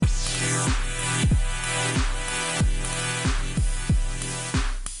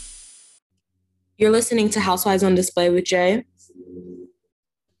You're listening to Housewives on Display with Jay.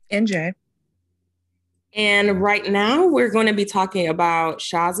 And Jay. And right now, we're going to be talking about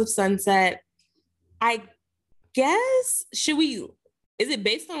Shahs of Sunset. I guess, is it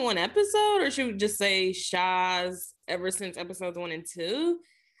based on one episode or should we just say Shahs ever since episodes 1 and 2?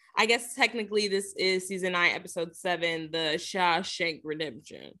 I guess technically this is season 9, episode 7, the Shawshank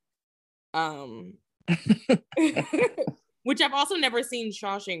Redemption. Which I've also never seen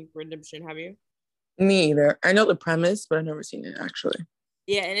Shawshank Redemption. Have you? Me either. I know the premise, but I've never seen it actually.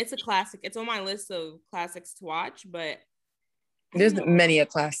 Yeah, and it's a classic. It's on my list of classics to watch, but there's many a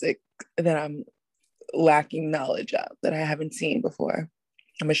classic that I'm lacking knowledge of that I haven't seen before.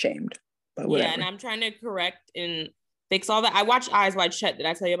 I'm ashamed, but whatever. Yeah, and I'm trying to correct and fix all that. I watched Eyes Wide Shut. Did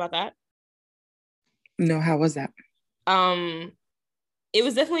I tell you about that? No, how was that? It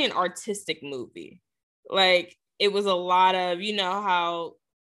was definitely an artistic movie. Like, it was a lot of, you know how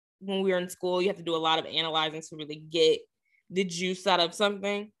when we were in school, you have to do a lot of analyzing to really get the juice out of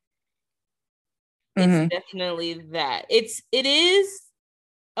something. It's definitely that. It is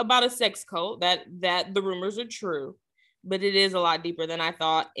about a sex cult that the rumors are true, but it is a lot deeper than I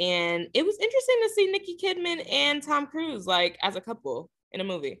thought. And it was interesting to see Nicki Kidman and Tom Cruise like as a couple in a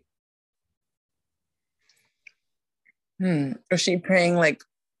movie. Is she playing like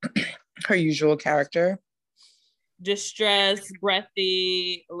her usual character? Distressed,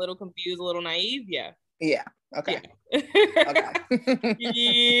 breathy, a little confused, a little naive. Yeah. Yeah. Okay. Yeah. Okay.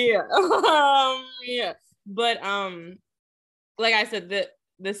 Yeah. Yeah. But like I said,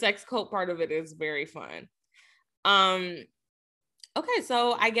 the sex cult part of it is very fun. Okay,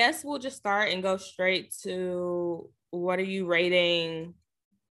 so I guess we'll just start and go straight to what are you rating?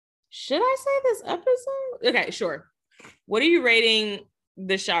 Should I say this episode? Okay, sure. What are you rating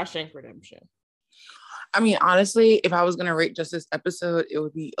the Shawshank Redemption? I mean, honestly, if I was going to rate just this episode, it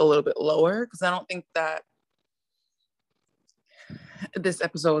would be a little bit lower because I don't think that this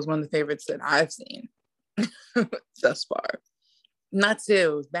episode was one of the favorites that I've seen thus far. Not to say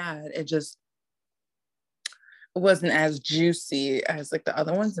it was bad. It just wasn't as juicy as like the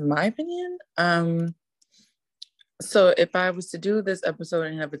other ones, in my opinion. So if I was to do this episode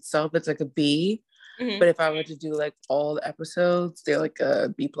in and of itself, it's like a B. But if I were to do like all the episodes, they're like a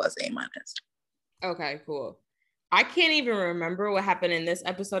B plus A minus. Okay, cool. I can't even remember what happened in this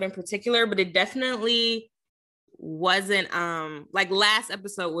episode in particular, but it definitely wasn't like last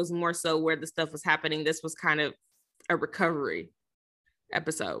episode was more so where the stuff was happening. This was kind of a recovery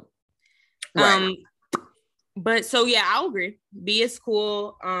episode. Right. But so yeah, I'll agree. B is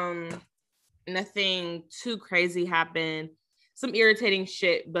cool. Nothing too crazy happened. Some irritating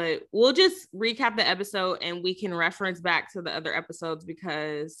shit, but we'll just recap the episode and we can reference back to the other episodes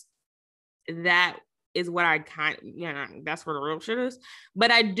because that is what I that's where the real shit is.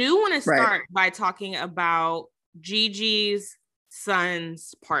 But I do want to start by talking about Gigi's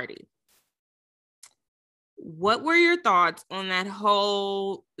son's party. What were your thoughts on that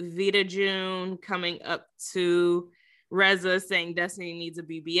whole Vita June coming up to Reza saying Destiny needs a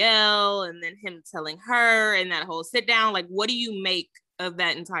BBL and then him telling her and that whole sit down? Like, what do you make of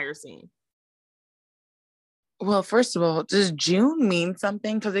that entire scene? Well, first of all, does June mean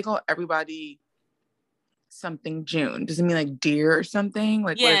something? Because they call everybody something June. Does it mean like dear or something?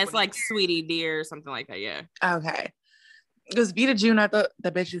 Like, yeah, it's like sweetie dear or something like that. Yeah. Okay. Because Vita June, I thought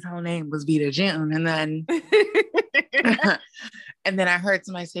the bitch's whole name was Vita June, and then and then I heard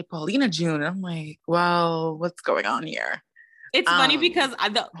somebody say Paulina June, and I'm like, well, what's going on here? It's funny because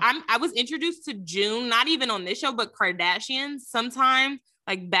I was introduced to June not even on this show, but Kardashians. Sometimes,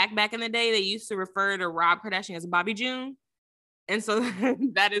 like back in the day, they used to refer to Rob Kardashian as Bobby June, and so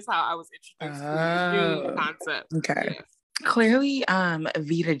that is how I was introduced to the June concept. Okay. Yeah. Clearly,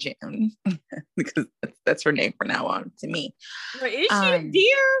 Vita June, because that's her name from now on to me. But is she a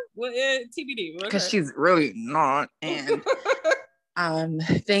dear? Well, TBD. Because she's really not. And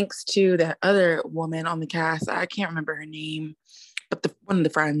thanks to that other woman on the cast, I can't remember her name, but one of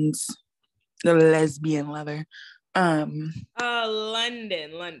the friends, the lesbian lover. London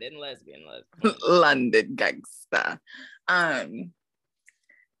lesbian. London gangsta.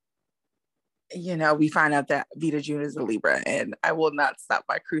 You know, we find out that Vita June is a Libra, and I will not stop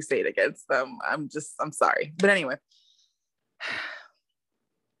my crusade against them. I'm sorry. But anyway,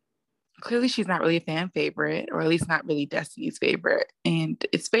 clearly she's not really a fan favorite, or at least not really Destiny's favorite. And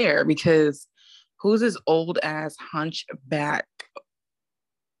it's fair because who's this old ass hunchback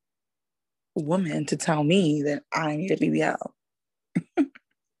woman to tell me that I need a BBL?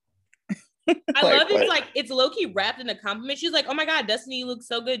 I love it's like it's low-key wrapped in a compliment. She's like, oh my God, Destiny, you look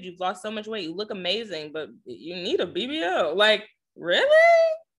so good. You've lost so much weight. You look amazing, but you need a BBL. Like, really?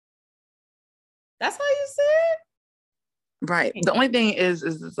 That's how you see it? Right. The only thing is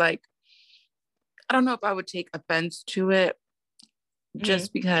like, I don't know if I would take offense to it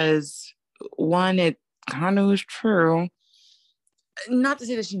just because, one, it kind of is true. Not to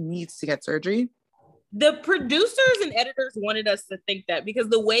say that she needs to get surgery. The producers and editors wanted us to think that because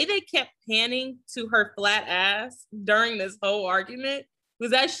the way they kept panning to her flat ass during this whole argument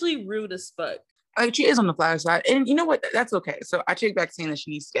was actually rude as fuck. Like, she is on the flatter side. And you know what? That's okay. So I take back saying that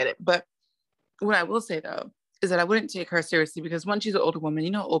she needs to get it. But what I will say, though, is that I wouldn't take her seriously because once she's an older woman,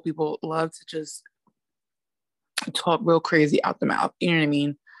 you know, old people love to just talk real crazy out the mouth. You know what I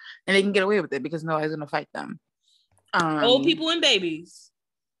mean? And they can get away with it because nobody's going to fight them. Old people and babies.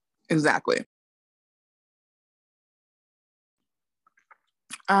 Exactly.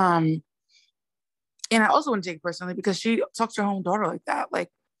 And I also wouldn't take it personally because she talks to her own daughter like that. Like,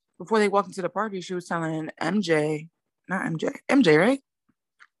 before they walked into the party, she was telling MJ, right?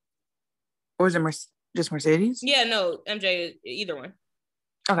 Or was it just Mercedes? Yeah, no, MJ, either one.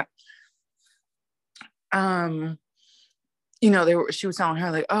 Okay. You know, she was telling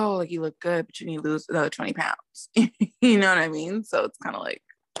her like, oh, like, you look good, but you need to lose another 20 pounds. You know what I mean? So it's kind of like,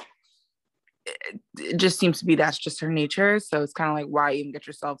 it just seems to be that's just her nature. So it's kind of like, why even get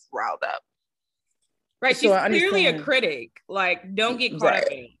yourself riled up? Right. So she's clearly a critic. Like, don't get caught up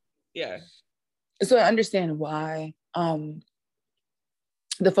in it. Yeah. So I understand why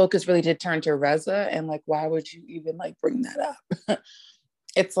the focus really did turn to Reza, and like, why would you even like bring that up?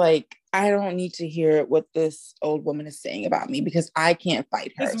 It's like, I don't need to hear what this old woman is saying about me because I can't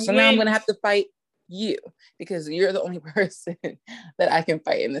fight her. So now I'm going to have to fight you because you're the only person that I can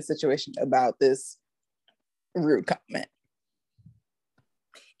fight in this situation about this rude comment.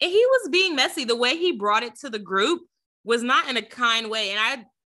 And he was being messy. The way he brought it to the group was not in a kind way. And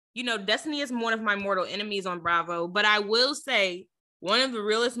Destiny is one of my mortal enemies on Bravo, but I will say one of the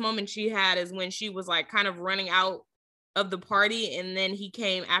realest moments she had is when she was like kind of running out of the party, and then he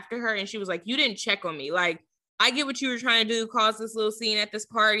came after her and she was like, you didn't check on me. Like, I get what you were trying to do, cause this little scene at this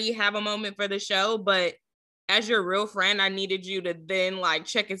party, have a moment for the show, but as your real friend, I needed you to then like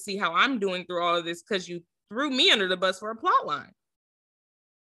check and see how I'm doing through all of this because you threw me under the bus for a plot line.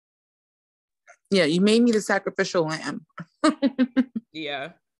 Yeah, you made me the sacrificial lamb. Yeah,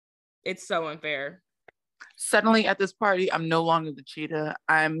 it's so unfair. Suddenly at this party, I'm no longer the cheetah.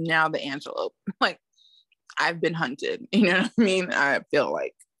 I'm now the antelope. Like, I've been hunted. You know what I mean? I feel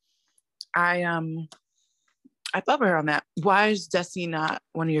like I thought about her on that. Why is Destiny not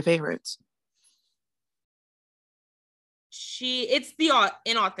one of your favorites? It's the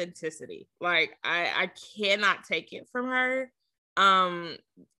inauthenticity. Like, I cannot take it from her.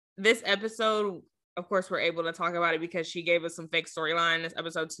 This episode, of course, we're able to talk about it because she gave us some fake storyline in this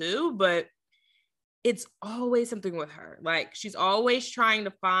episode too, but it's always something with her. Like, she's always trying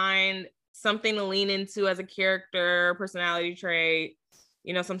to find something to lean into as a character, personality trait.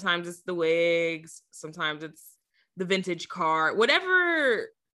 You know, sometimes it's the wigs, sometimes it's the vintage car, whatever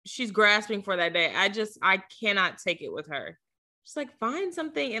she's grasping for that day. I cannot take it with her. Just like, find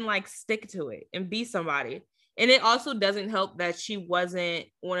something and like stick to it and be somebody. And it also doesn't help that she wasn't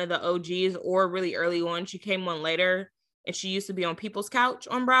one of the OGs or really early on. She came on later, and she used to be on People's Couch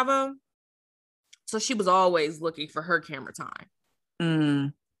on Bravo. So she was always looking for her camera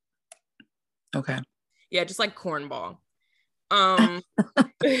time. Okay. Yeah, just like Cornball. And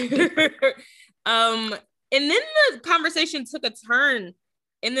then the conversation took a turn,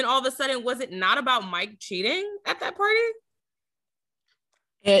 and then all of a sudden, was it not about Mike cheating at that party?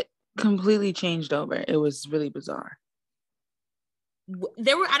 It completely changed over. It was really bizarre.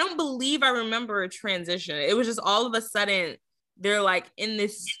 I don't believe I remember a transition. It was just all of a sudden they're like in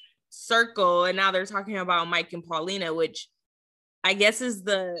this circle, and now they're talking about Mike and Paulina, which I guess is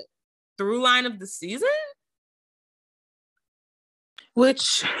the through line of the season,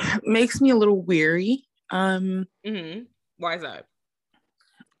 which makes me a little weary. Why is that?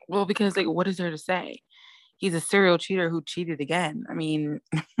 Well, because like, what is there to say? He's a serial cheater who cheated again. I mean,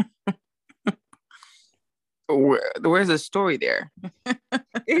 where's the story there? Yeah,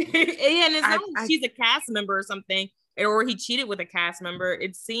 and it's not like she's a cast member or something, or he cheated with a cast member.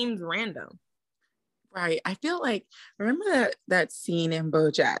 It seems random. Right. I feel like, remember that scene in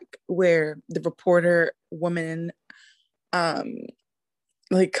BoJack where the reporter woman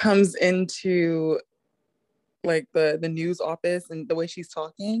like comes into like the news office, and the way she's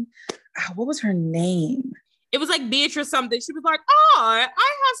talking, what was her name? It was like Beatrice something. She was like, I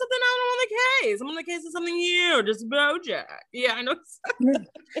have something on the case. I'm on the case of something new, just BoJack. Yeah, I know.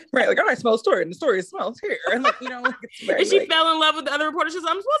 Right, like, I smell a story, and the story smells here. And like, you know, like, it's very, and she fell in love with the other reporter. She's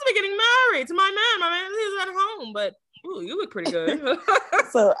like, I'm supposed to be getting married to my man. My man is at home. But Ooh, you look pretty good.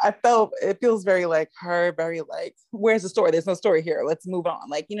 So it feels very like her, very like, where's the story? There's no story here. Let's move on.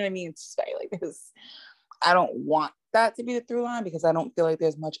 Like, you know what I mean? It's just very like this. I don't want that to be the through line because I don't feel like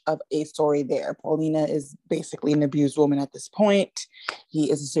there's much of a story there. Paulina is basically an abused woman at this point.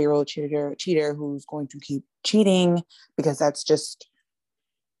 He is a serial cheater who's going to keep cheating because that's just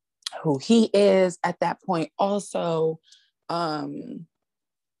who he is at that point. Also, and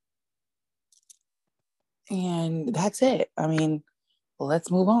that's it. I mean, let's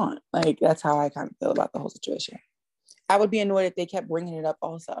move on. Like, that's how I kind of feel about the whole situation. I would be annoyed if they kept bringing it up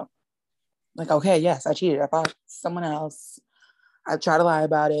also. Like, okay, yes, I cheated. I fought someone else. I tried to lie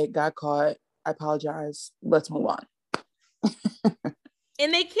about it, got caught. I apologize. Let's move on.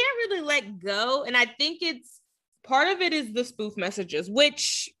 And they can't really let go. And I think it's part of it is the spoof messages,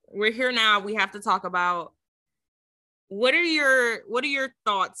 which we're here now. We have to talk about. What are your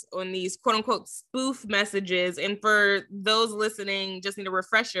thoughts on these quote unquote spoof messages? And for those listening, just need a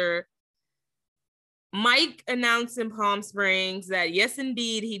refresher. Mike announced in Palm Springs that yes,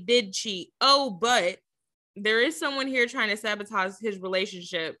 indeed, he did cheat. Oh, but there is someone here trying to sabotage his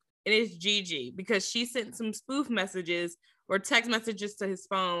relationship, and it's Gigi, because she sent some spoof messages or text messages to his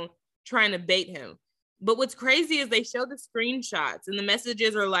phone trying to bait him. But what's crazy is they show the screenshots, and the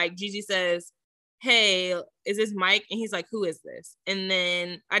messages are like, Gigi says, hey, is this Mike? And he's like, who is this? And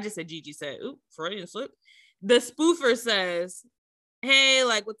then I just said, Gigi said, ooh, Freudian slip. The spoofer says, hey,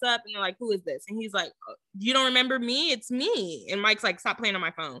 like, what's up? And they're like, who is this? And he's like, you don't remember me? It's me. And Mike's like, stop playing on my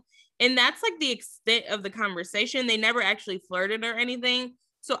phone. And that's like the extent of the conversation. They never actually flirted or anything.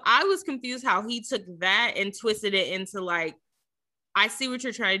 So I was confused how he took that and twisted it into like, I see what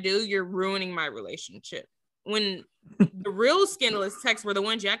you're trying to do. You're ruining my relationship. When the real scandalous texts were the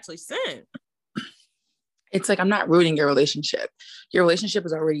ones you actually sent. It's like, I'm not ruining your relationship. Your relationship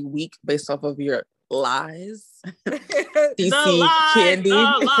is already weak based off of your lies. The Candy.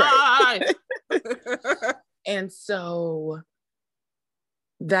 lies. And so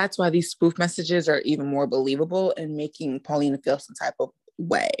that's why these spoof messages are even more believable and making Paulina feel some type of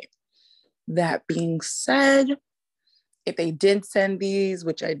way. That being said, if they did send these,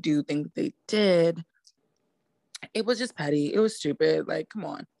 which I do think they did, it was just petty. It was stupid. Like, come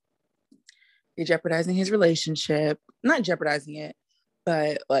on. You're jeopardizing his relationship. Not jeopardizing it,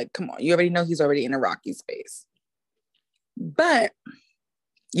 but like, come on. You already know he's already in a rocky space. But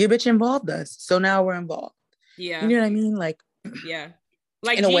your bitch involved us. So now we're involved. Yeah. You know what I mean? Like, yeah.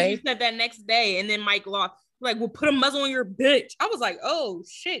 Like in a way, said that next day, and then Mike lost. Like, we'll put a muzzle on your bitch. I was like, oh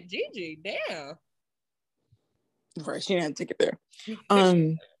shit, Gigi, damn. Right, she didn't take it there.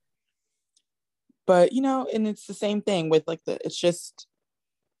 But you know, and it's the same thing with like it's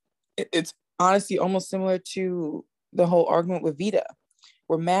honestly almost similar to the whole argument with Vita.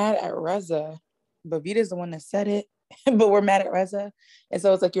 We're mad at Reza, but Vita's the one that said it, but we're mad at Reza. And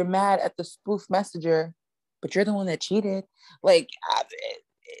so it's like, you're mad at the spoof messenger, but you're the one that cheated. Like,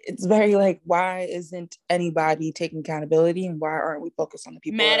 it's very like, why isn't anybody taking accountability, and why aren't we focused on the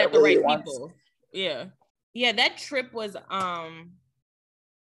people mad that at the really right people? Yeah, that trip was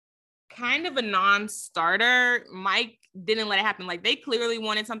kind of a non-starter. Mike didn't let it happen. Like, they clearly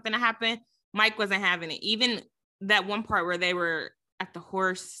wanted something to happen. Mike wasn't having it. Even that one part where they were at the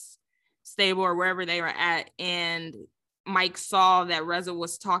horse stable or wherever they were at, and Mike saw that Reza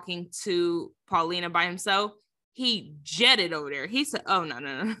was talking to Paulina by himself, he jetted over there. He said, oh,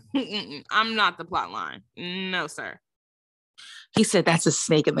 no. I'm not the plot line. No, sir. He said, that's a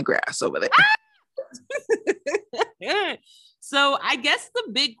snake in the grass over there. So I guess the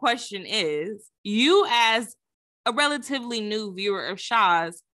big question is, you as a relatively new viewer of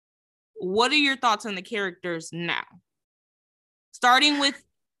Shahs, what are your thoughts on the characters now? Starting with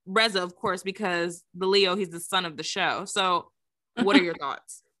Reza, of course, because the Leo, he's the son of the show. So what are your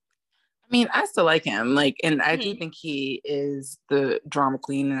thoughts? I mean, I still like him. Like, and I do think he is the drama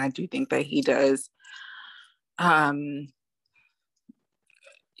queen, and I do think that he does,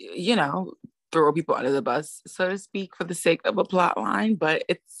 you know, throw people under the bus, so to speak, for the sake of a plot line, but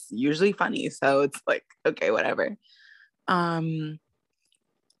it's usually funny. So it's like, okay, whatever.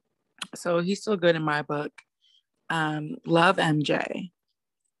 So he's still good in my book. Love MJ.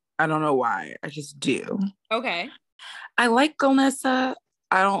 I don't know why. I just do. Okay. I like Golnessa.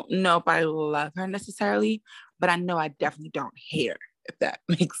 I don't know if I love her necessarily, but I know I definitely don't hate her, if that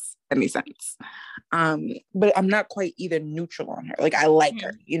makes any sense. But I'm not quite either neutral on her. Like, I like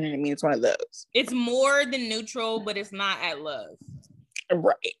her. You know what I mean? It's one of those. It's more than neutral, but it's not at love.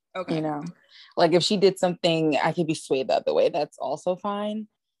 Right. Okay. You know, like if she did something, I could be swayed the other way. That's also fine.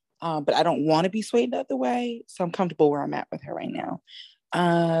 But I don't want to be swayed the other way. So I'm comfortable where I'm at with her right now.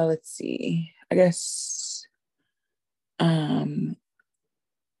 Let's see. I guess Um,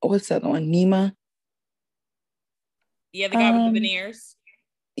 what's the other one? Nima. Yeah, the guy with the veneers.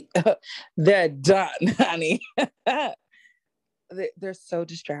 They're done, honey. They're so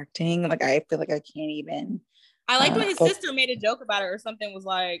distracting. Like I feel like I can't even. I liked when his sister made a joke about it or something. Was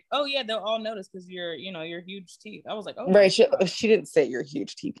like, "Oh yeah, they'll all notice because you're huge teeth." I was like, "Oh right." She didn't say you're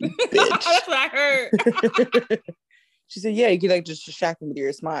huge teeth, you bitch. That's what I heard. She said, "Yeah, you could like just distract them with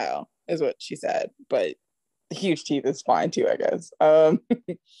your smile," is what she said. But huge teeth is fine too, I guess.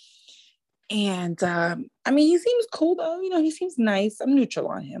 And I mean, he seems cool though. He seems nice. I'm neutral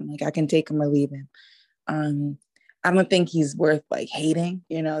on him. Like I can take him or leave him. I don't think he's worth like hating.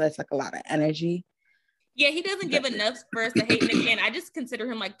 That's like a lot of energy. Yeah, he doesn't give enough for us to hate. And again, I just consider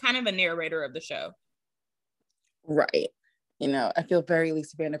him like kind of a narrator of the show. Right. I feel very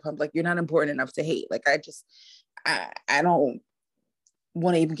Lisa Vanderpump. Like you're not important enough to hate. Like I don't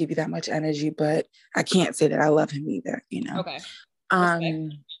want to even give you that much energy, but I can't say that I love him either. Okay.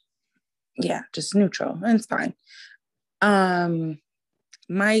 Yeah, just neutral. And it's fine.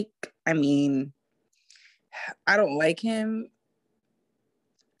 Mike, I mean, I don't like him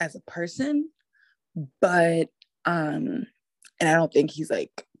as a person, but and I don't think he's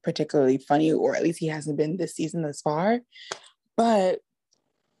like particularly funny, or at least he hasn't been this season thus far. And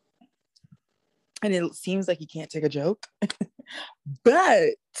it seems like he can't take a joke.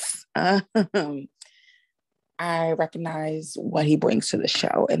 But I recognize what he brings to the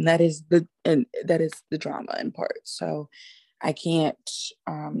show, and that is the drama in part. So I can't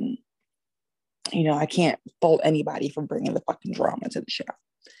I can't fault anybody for bringing the fucking drama to the show.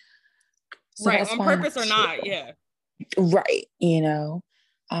 So right, on purpose or not, yeah. Right, who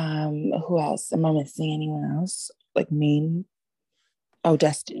else? Am I missing anyone else? Like main? Oh,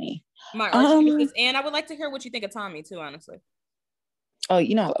 Destiny. My arch nemesis, and I would like to hear what you think of Tommy too, honestly. Oh, I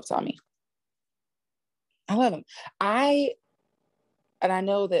love Tommy. I love him. I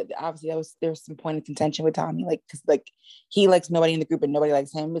know that obviously there was some point of contention with Tommy, like because like he likes nobody in the group and nobody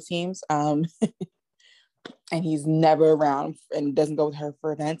likes him, it seems. And he's never around and doesn't go with her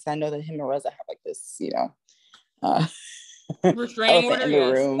for events. I know that him and Reza have like this, restraining order in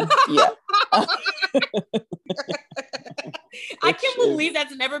the room. Yeah. I can't believe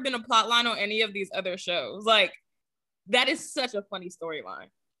that's never been a plot line on any of these other shows. Like that is such a funny storyline.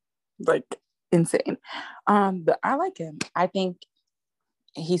 Like insane. But I like him. I think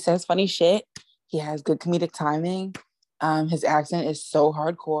he says funny shit. He has good comedic timing. His accent is so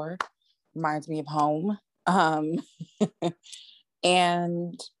hardcore. Reminds me of home. And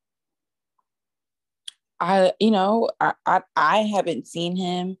I haven't seen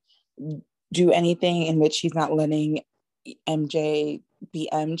him do anything in which he's not letting MJ be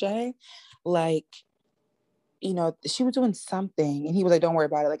MJ. Like, she was doing something and he was like, don't worry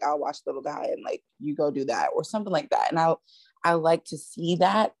about it. Like, I'll watch the little guy and like, you go do that or something like that. And I like to see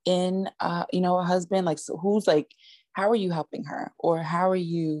that in, a husband. Like, so who's like, how are you helping her? Or how are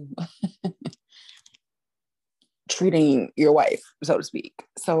you treating your wife, so to speak?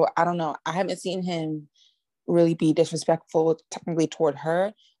 So I don't know. I haven't seen him really be disrespectful technically toward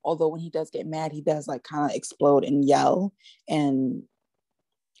her. Although when he does get mad, he does like kind of explode and yell. And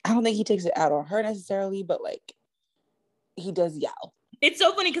I don't think he takes it out on her necessarily, but like he does yell. It's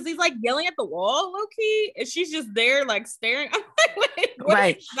so funny because he's like yelling at the wall, low key, and she's just there like staring. I'm like, wait,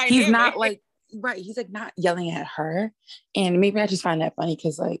 right. He's not like, right. He's like not yelling at her. And maybe I just find that funny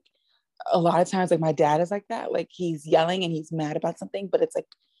because like a lot of times like my dad is like that. Like he's yelling and he's mad about something, but it's like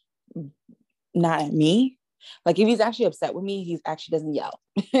not at me. Like if he's actually upset with me, he actually doesn't yell.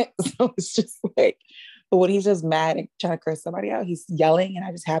 So it's just like, but when he's just mad and trying to curse somebody out, he's yelling, and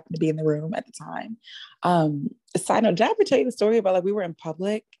I just happened to be in the room at the time. Side note, did I ever tell you the story about like we were in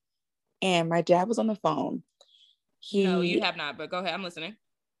public and my dad was on the phone? No, you have not, but go ahead. I'm listening.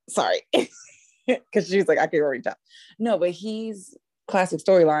 Sorry. Because she's like, I can already tell. No, but he's classic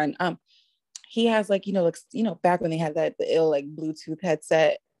storyline. He has like, back when they had the ill like Bluetooth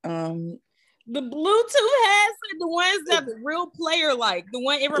headset. The Bluetooth headset, the ones that the real player like. The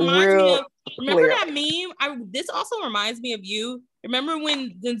one it reminds me of. Remember that meme? This also reminds me of you. Remember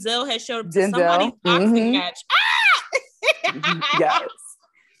when Denzel had showed up to somebody's boxing match? Ah! Yes.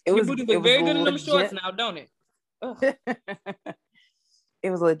 Your booty look very good in them shorts now, don't it?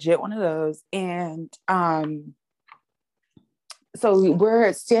 It was legit one of those. And so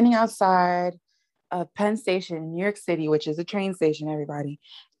we're standing outside of Penn Station in New York City, which is a train station, everybody.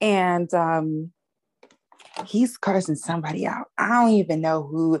 And he's cursing somebody out. I don't even know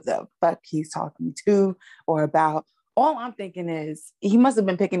who the fuck he's talking to or about. All I'm thinking is he must have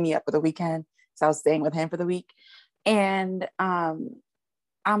been picking me up for the weekend. So I was staying with him for the week. And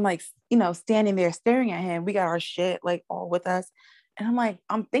I'm like, standing there staring at him. We got our shit like all with us. And I'm like,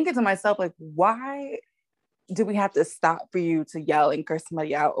 I'm thinking to myself, like, why do we have to stop for you to yell and curse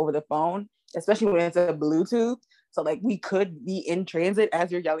somebody out over the phone, especially when it's a Bluetooth? So like we could be in transit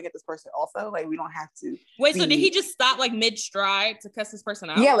as you're yelling at this person also. Like we don't have to. Wait, so did he just stop like mid stride to cuss this person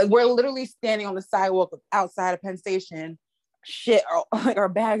out? Yeah, like we're literally standing on the sidewalk outside of Penn Station, shit, like our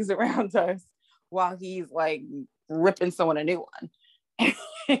bags around us while he's like ripping someone a new one.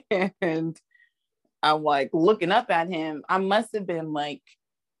 And I'm like looking up at him. I must have been like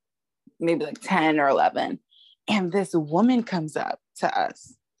maybe like 10 or 11. And this woman comes up to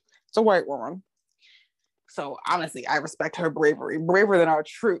us. It's a white woman. So honestly, I respect her bravery, braver than our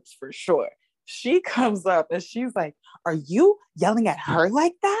troops for sure. She comes up and she's like, "Are you yelling at her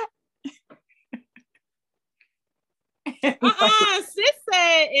like that?" Sis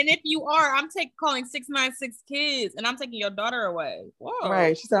said, and if you are, I'm calling 696 kids and I'm taking your daughter away. Whoa.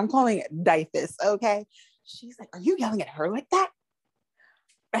 Right. She said, "I'm calling it DIFUS." Okay. She's like, "Are you yelling at her like that?"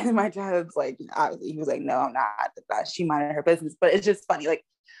 And my dad's like, obviously, he was like, "No, I'm not." She minded her business. But it's just funny. Like,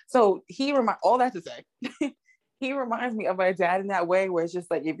 so all that to say, he reminds me of my dad in that way, where it's just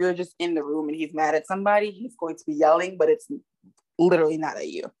like, if you're just in the room and he's mad at somebody, he's going to be yelling, but it's literally not at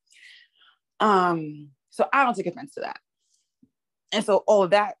you. So I don't take offense to that. And so all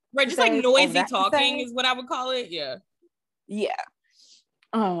of that. Right, just like noisy talking is what I would call it. Yeah. Yeah.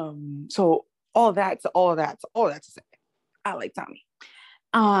 So all that to say, I like Tommy.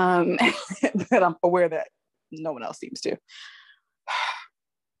 But I'm aware that no one else seems to.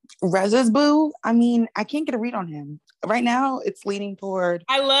 Reza's boo, I mean, I can't get a read on him. Right now, it's leaning toward...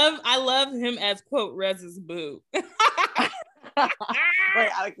 I love him as, quote, Reza's boo. Right,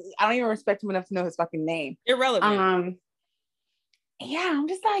 I don't even respect him enough to know his fucking name. Irrelevant. Yeah, I'm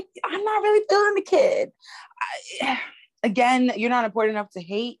just like, I'm not really feeling the kid. Again, you're not important enough to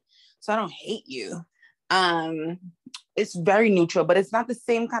hate, so I don't hate you. It's very neutral, but it's not the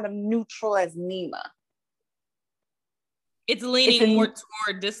same kind of neutral as Nima. It's leaning more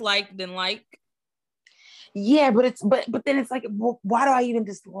toward dislike than like. Yeah, but then it's like, well, why do I even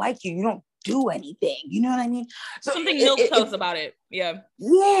dislike you? You don't do anything. You know what I mean? So something milquetoast about it. Yeah.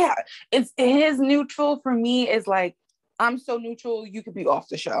 Yeah. It's his neutral for me is like, I'm so neutral, you could be off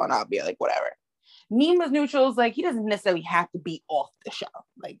the show and I'll be like, whatever. Nima's neutral is like, he doesn't necessarily have to be off the show.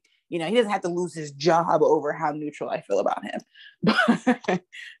 Like, he doesn't have to lose his job over how neutral I feel about him.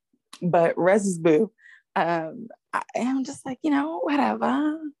 But Rez's boo, I am just like,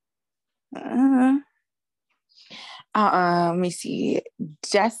 whatever. Let me see.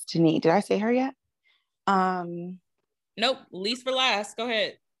 Destiny. Did I say her yet? Nope. Least for last. Go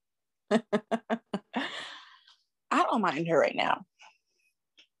ahead. I don't mind her right now.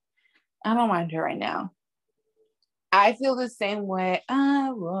 I feel the same way. I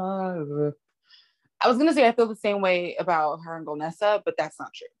was gonna say I feel the same way about her and Golnessa, but that's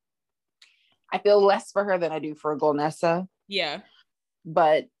not true. I feel less for her than I do for Golnessa. Yeah.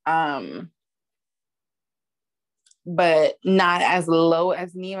 But not as low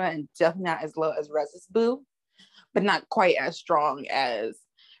as Nima and definitely not as low as Reza's boo, but not quite as strong as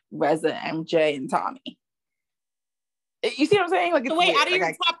Reza, MJ, and Tommy. You see what I'm saying? Like, so wait, out of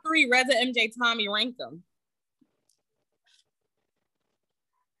your top 3, Reza, MJ, Tommy, rank them.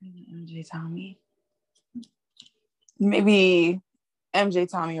 MJ, Tommy. Maybe MJ,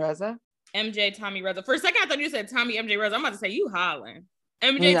 Tommy, Reza. MJ, Tommy, Reza. For a second, I thought you said Tommy, MJ, Reza. I'm about to say you hollering.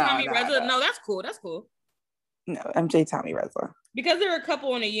 MJ, Tommy, Reza. No, that's cool. No, MJ, Tommy, Reza. Because there are a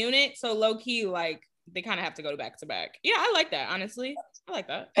couple in a unit, so low key, like they kind of have to go back to back. Yeah, I like that. Honestly, I like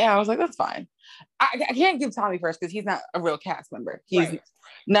that. Yeah, I was like, that's fine. I can't give Tommy first because he's not a real cast member. He's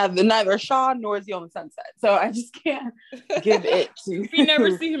neither Shaw nor is he on the Sunset, so I just can't give it to. We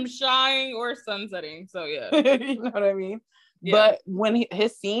never see him shying or sunsetting, so yeah. You know what I mean? Yeah. But when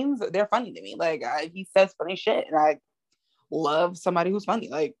his scenes, they're funny to me. Like he says funny shit, and I love somebody who's funny.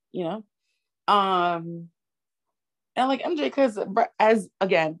 Like and like MJ, because as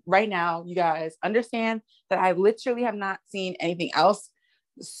again, right now, you guys understand that I literally have not seen anything else.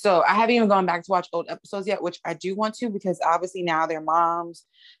 So I haven't even gone back to watch old episodes yet, which I do want to, because obviously now they're moms,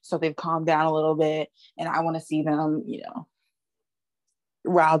 so they've calmed down a little bit, and I want to see them,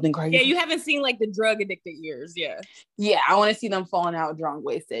 wild and crazy. Yeah, you haven't seen like the drug addicted years. Yeah. Yeah, I want to see them falling out drunk,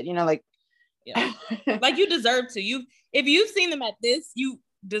 wasted. Like. Yeah. Like you deserve to. If you've seen them at this, you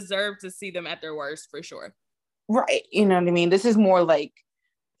deserve to see them at their worst for sure. Right. You know what I mean? This is more like,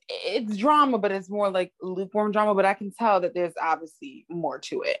 it's drama, but it's more like lukewarm drama, but I can tell that there's obviously more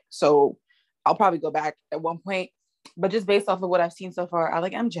to it. So I'll probably go back at one point, but just based off of what I've seen so far, I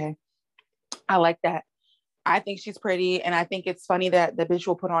like MJ. I like that. I think she's pretty, and I think it's funny that the bitch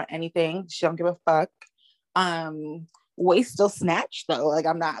will put on anything. She don't give a fuck. Waist still snatched though. Like,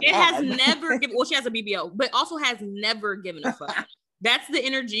 I'm not It mad. has never given. Well, she has a BBL, but also has never given a fuck. That's the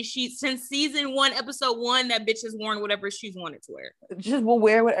energy since season 1, episode 1. That bitch has worn whatever she's wanted to wear. Just will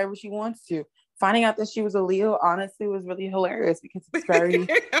wear whatever she wants to. Finding out that she was a Leo, honestly, was really hilarious because it's very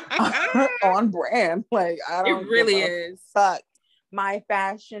on brand. Like, I don't. It really is. Fuck. My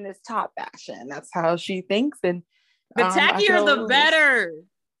fashion is top fashion. That's how she thinks, and the tackier the better.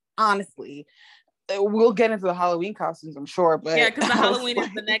 Honestly, we'll get into the Halloween costumes, I'm sure, but yeah, because the Halloween is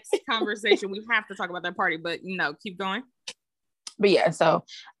the next conversation. We have to talk about that party, but keep going. But yeah, so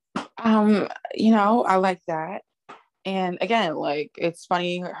I like that. And again, like, it's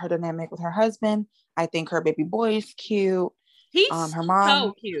funny, her dynamic with her husband. I think her baby boy is cute. He's her mom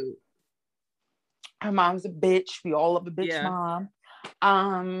so cute. Her mom's a bitch. We all love a bitch mom.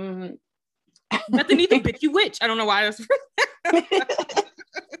 Bethany the bitchy witch. I don't know why that's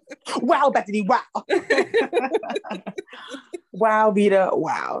wow, Bethany, wow. Wow, Vita,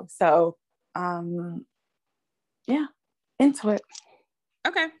 wow. So yeah, into it.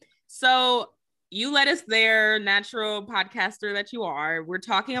 Okay. So you led us there, natural podcaster that you are. We're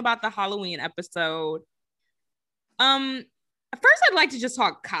talking about the Halloween episode. First, I'd like to just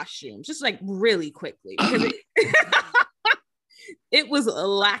talk costumes, just like really quickly, because it was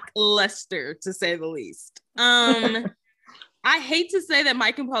lackluster to say the least. I hate to say that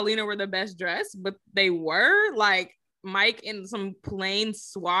Mike and Paulina were the best dressed, but they were. Like, Mike in some plain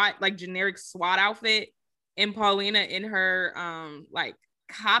SWAT, like generic SWAT outfit, and Paulina in her like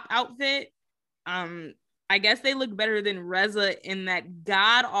cop outfit. I guess they look better than Reza in that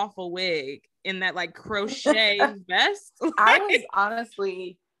god awful wig, in that like crochet vest. I was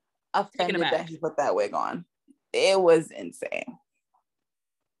honestly offended that he put that wig on. It was insane.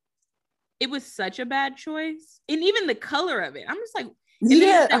 It was such a bad choice, and even the color of it. I'm just like,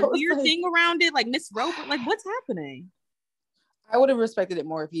 that weird thing around it, like Miss Roper. Like, what's happening? I would have respected it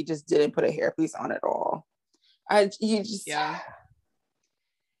more if he just didn't put a hairpiece on at all. White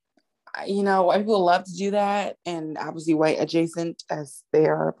people love to do that, and obviously white adjacent as they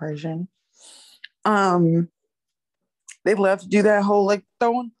are Persian. They love to do that whole like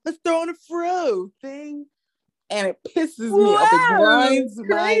let's throw on a fro thing, and it pisses me off. It grinds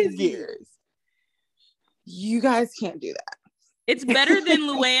my gears. You guys can't do that. It's better than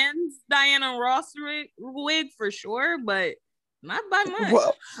Luann's Diana Ross wig for sure, but not by much.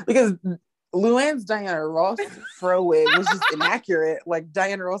 Well, because Luann's Diana Ross fro wig was just inaccurate. Like,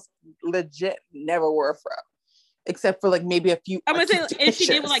 Diana Ross legit never wore a fro, except for like maybe a few. I'm gonna say, and she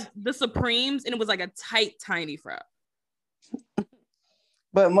did with like the Supremes, and it was like a tight, tiny fro.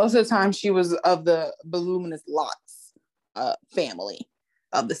 But most of the time, she was of the voluminous locks family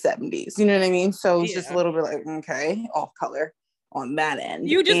of the 70s. You know what I mean? So it's just a little bit like, okay, off color on that end.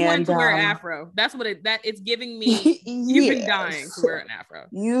 You just wanted to wear an afro. That's what it's giving me. You've been dying to wear an afro.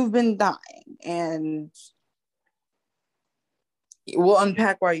 You've been dying, and we'll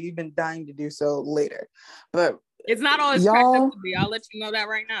unpack why you've been dying to do so later. But it's not always cracked up to be. I'll let you know that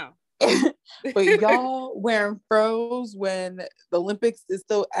right now. But y'all wearing fros when the Olympics is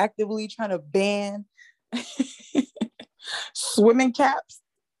still actively trying to ban swimming caps,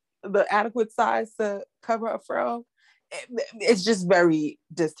 the adequate size to cover a fro, it's just very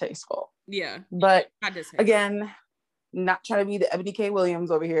distasteful. Yeah. But again, not trying to be the Ebony K. Williams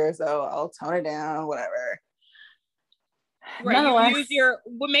over here, so I'll tone it down, whatever. Right, you use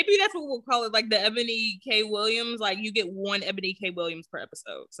maybe that's what we'll call it, like the Ebony K. Williams. Like, you get one Ebony K. Williams per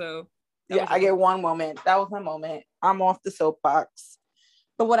episode. So yeah, I get one moment. That was my moment. I'm off the soapbox.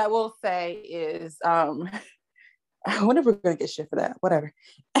 But what I will say is, whenever we're gonna get shit for that, whatever.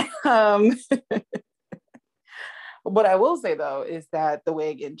 What I will say though is that the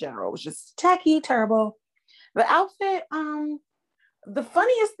wig in general was just tacky, terrible. The outfit, the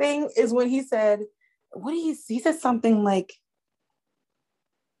funniest thing is when he said, he said something like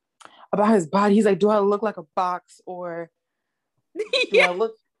about his body. He's like, do I look like a box, or do I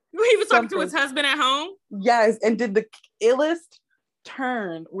look? He was talking to his husband at home. Yes, and did the illest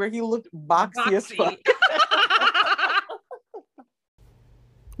turn where he looked boxy. As fuck.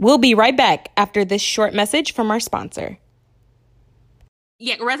 We'll be right back after this short message from our sponsor.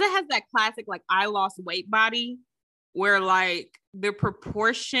 Yeah, Reza has that classic, like, I lost weight body where, like, the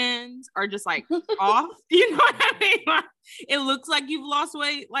proportions are just, like, off. You know what I mean? Like, it looks like you've lost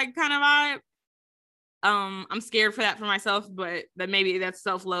weight, like, kind of vibe. I'm scared for that for myself, but that maybe that's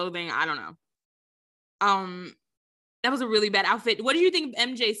self-loathing. I don't know. That was a really bad outfit. What do you think of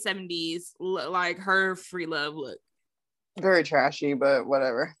MJ's 70s, like her free love look? Very trashy, but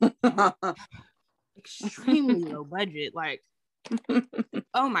whatever. extremely low budget. Like,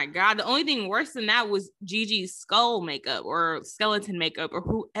 oh my God. The only thing worse than that was Gigi's skull makeup or skeleton makeup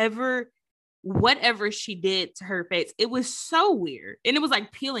or whatever she did to her face. It was so weird. And it was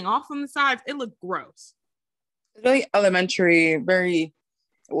like peeling off from the sides. It looked gross. Really elementary, very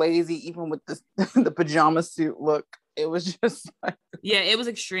lazy, even with the pajama suit look. It was just like... Yeah, it was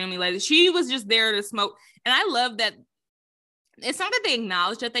extremely lazy. She was just there to smoke. And I love that it's not that they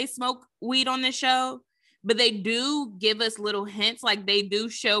acknowledge that they smoke weed on this show, but they do give us little hints. Like they do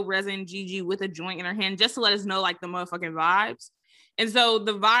show Resident Gigi with a joint in her hand just to let us know like the motherfucking vibes. And so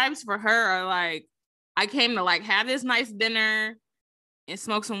the vibes for her are like, I came to like have this nice dinner and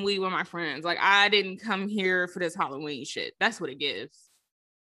smoke some weed with my friends. Like I didn't come here for this Halloween shit. That's what it gives.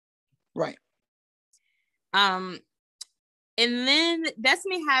 Right. And then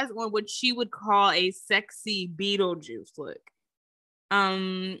Destiny has on what she would call a sexy Beetlejuice look.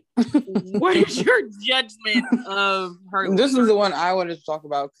 What is your judgment of her? This is the one I wanted to talk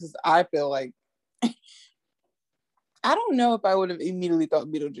about because I feel like I don't know if I would have immediately thought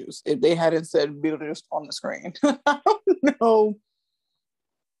Beetlejuice if they hadn't said Beetlejuice on the screen. I don't know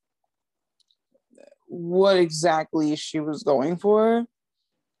what exactly she was going for,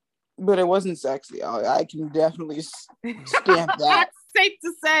 but it wasn't sexy. I can definitely stamp that. Safe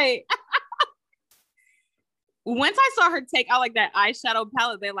to say. Once I saw her take out like that eyeshadow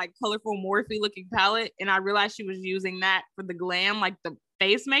palette, that like colorful Morphe looking palette, and I realized she was using that for the glam, like the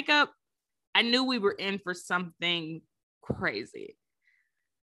face makeup, I knew we were in for something crazy.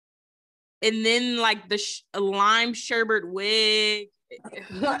 And then like the lime sherbet wig.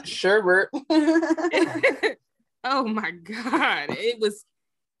 Not sherbet. Oh my God. It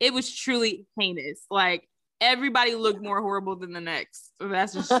was truly heinous. Like everybody looked more horrible than the next. So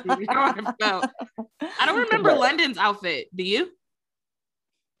that's just how I felt. I don't remember London's outfit. Do you?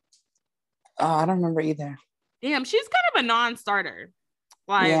 Oh, I don't remember either. Damn, she's kind of a non-starter.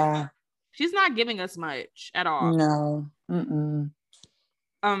 Like, yeah, she's not giving us much at all. No. Mm-mm.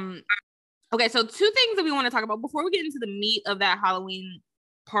 Okay, so two things that we want to talk about before we get into the meat of that Halloween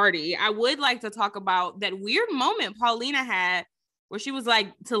party. I would like to talk about that weird moment Paulina had where she was like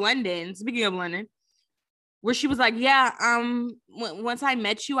to London, speaking of London, where she was like, yeah, once I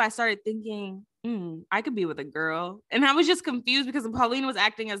met you, I started thinking, I could be with a girl. And I was just confused because Paulina was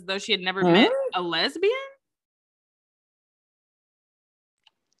acting as though she had never met a lesbian.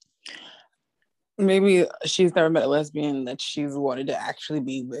 Maybe she's never met a lesbian that she's wanted to actually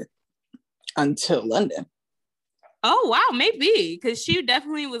be with until London. Oh, wow, maybe. Because she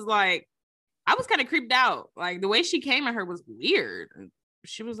definitely was like, I was kind of creeped out. Like, the way she came at her was weird.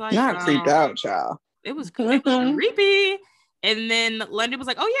 She was like... Not creeped out, child. It was creepy. And then London was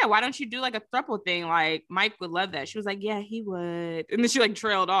like, oh, yeah, why don't you do, like, a throuple thing? Like, Mike would love that. She was like, yeah, he would. And then she, like,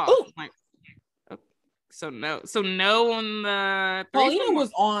 trailed off. Like, okay. So no on the... Paulina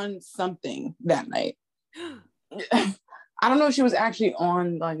was on something that night. I don't know if she was actually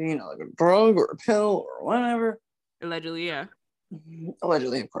on, like, you know, like a drug or a pill or whatever. Allegedly, yeah.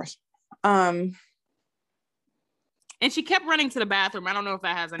 Allegedly, of course. And she kept running to the bathroom. I don't know if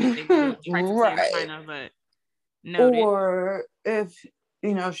that has anything to do with right. China, but noted. Or if,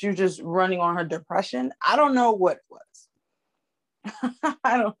 you know, she was just running on her depression. I don't know what it was.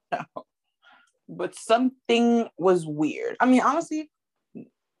 I don't know. But something was weird. I mean, honestly,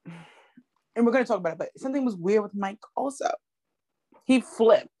 and we're going to talk about it, but something was weird with Mike also. He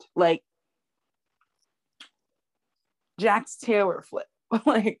flipped. Like, Jax Taylor flipped.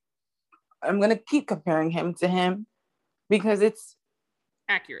 Like, I'm going to keep comparing him to him because it's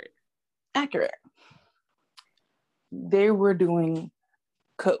accurate. They were doing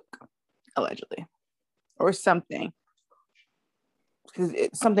coke, allegedly, or something. Because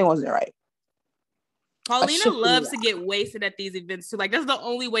something wasn't right. Paulina loves to get wasted at these events too. Like, that's the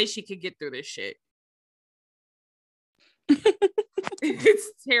only way she could get through this shit.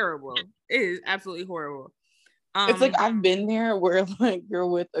 It's terrible. It is absolutely horrible. It's like I've been there where like you're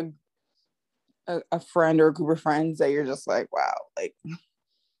with a friend or a group of friends that you're just like, wow, like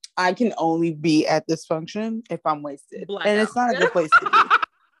I can only be at this function if I'm wasted. Blackout. And it's not a good place to be.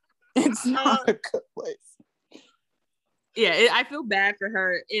 It's not a good place. Yeah, I feel bad for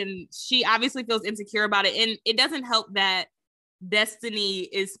her, and she obviously feels insecure about it, and it doesn't help that Destiny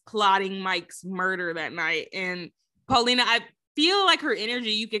is plotting Mike's murder that night, and Paulina, I feel like her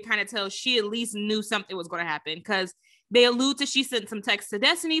energy, you could kind of tell she at least knew something was going to happen, because they allude to, she sent some texts to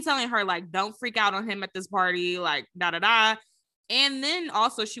Destiny telling her, like, don't freak out on him at this party, like, da-da-da, and then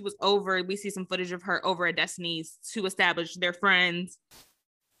also she was over, we see some footage of her over at Destiny's to establish their friends,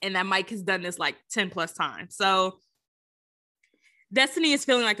 and that Mike has done this, like, 10 plus times, so Destiny is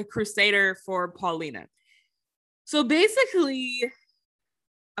feeling like a crusader for Paulina. So basically,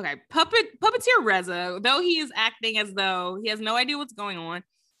 okay, puppeteer Reza, though he is acting as though he has no idea what's going on,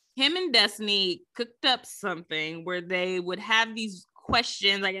 him and Destiny cooked up something where they would have these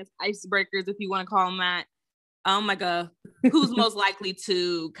questions, I guess icebreakers, if you want to call them that. Like a who's most likely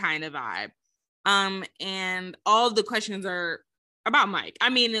to kind of vibe. And all of the questions are about Mike. I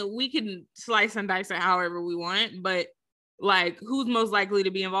mean, we can slice and dice it however we want, but like, who's most likely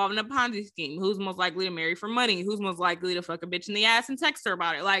to be involved in a Ponzi scheme? Who's most likely to marry for money? Who's most likely to fuck a bitch in the ass and text her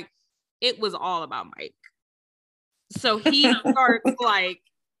about it? Like, it was all about Mike. So he starts like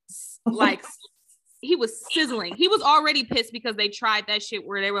he was sizzling. He was already pissed because they tried that shit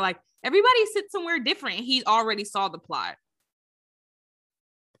where they were like, everybody sit somewhere different. He already saw the plot.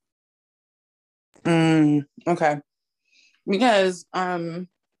 Okay. Because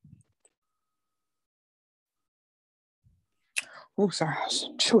sorry, I was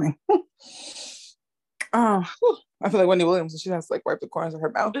chewing. I feel like Wendy Williams, she has to like wipe the corners of her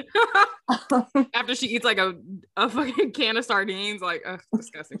mouth after she eats like a fucking can of sardines. Like,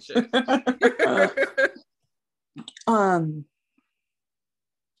 disgusting shit. What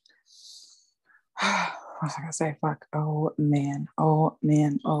was I gonna say? Fuck. Oh man.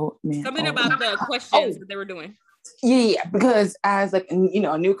 Something about the questions that they were doing. Yeah, because as like a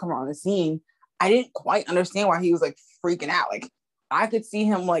newcomer on the scene, I didn't quite understand why he was like freaking out. Like, I could see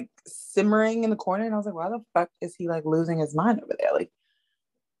him like simmering in the corner, and I was like, why the fuck is he like losing his mind over there? Like,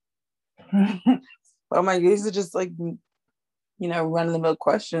 but I'm like, these are just like, run of the mill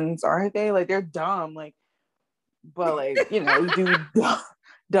questions, aren't they? Like, they're dumb. Like, but like, you do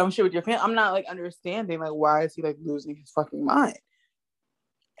dumb shit with your family. I'm not like understanding like why is he like losing his fucking mind?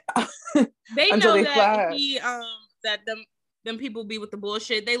 They know that he that them people be with the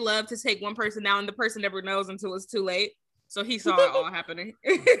bullshit. They love to take one person down, and the person never knows until it's too late. So he saw it all happening.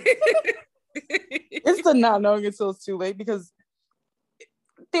 It's the not knowing until it's too late, because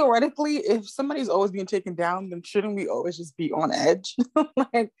theoretically, if somebody's always being taken down, then shouldn't we always just be on edge?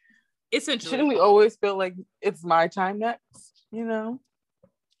 Like, essentially, shouldn't we always feel like it's my time next?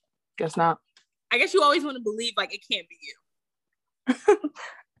 Guess not. I guess you always want to believe like it can't be you.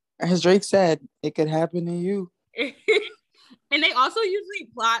 As Drake said, it could happen to you. And they also usually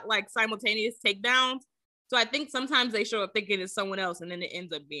plot like simultaneous takedowns. So I think sometimes they show up thinking it's someone else, and then it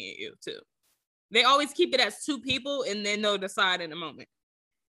ends up being you too. They always keep it as two people, and then they'll decide in a moment.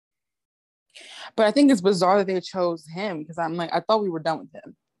 But I think it's bizarre that they chose him, because I'm like, I thought we were done with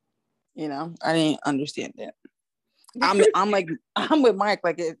him. I didn't understand it. I'm with Mike.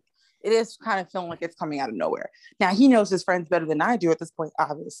 Like, it is kind of feeling like it's coming out of nowhere. Now he knows his friends better than I do at this point,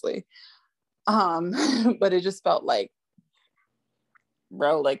 obviously. But it just felt like,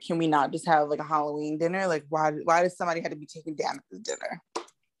 bro, like, can we not just have like a Halloween dinner? Like, why does somebody have to be taken down at this dinner?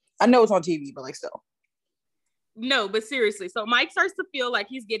 I know it's on TV, but like, still. No, but seriously. So Mike starts to feel like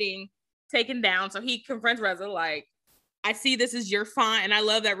he's getting taken down. So he confronts Reza like, I see this is your font. And I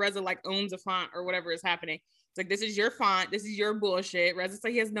love that Reza like owns a font or whatever is happening. It's like, this is your font. This is your bullshit. Reza's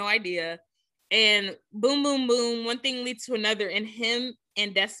like, he has no idea. And boom, boom, boom. One thing leads to another. And him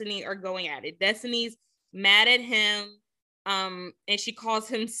and Destiny are going at it. Destiny's mad at him. And she calls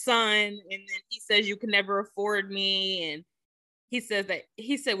him son. And then he says, you can never afford me. And he said,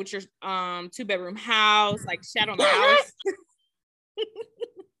 with your 2-bedroom house, like, shat on the house.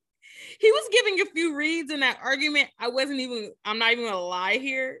 He was giving a few reads in that argument. I'm not even gonna lie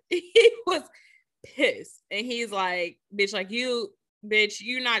here. He was pissed. And he's like, bitch, like, you're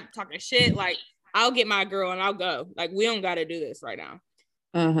not talking shit. Like, I'll get my girl and I'll go. Like, we don't gotta do this right now.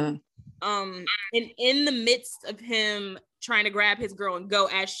 Mm-hmm. And in the midst of him trying to grab his girl and go,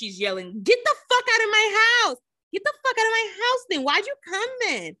 as she's yelling, get the fuck out of my house. Get the fuck out of my house then. Why'd you come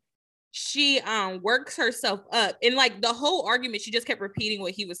then? She works herself up, and like the whole argument, she just kept repeating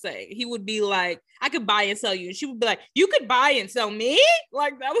what he was saying. He would be like, I could buy and sell you, and she would be like, you could buy and sell me?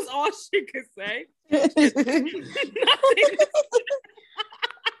 Like, that was all she could say.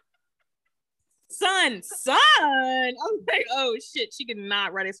 Son. I was like, oh shit, she could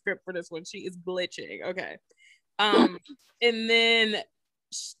not write a script for this one. She is glitching. Okay. And then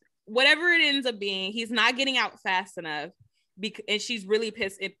whatever it ends up being, he's not getting out fast enough. And she's really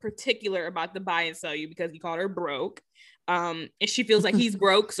pissed in particular about the buy and sell you, because he called her broke. And she feels like he's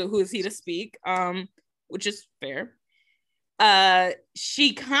broke, so who is he to speak? Which is fair. They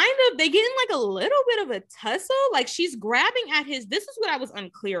get in like a little bit of a tussle. Like, she's grabbing at his, this is what I was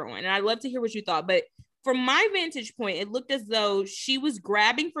unclear on, and I'd love to hear what you thought, but from my vantage point, it looked as though she was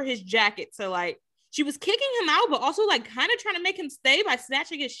grabbing for his jacket to like, she was kicking him out, but also like kind of trying to make him stay by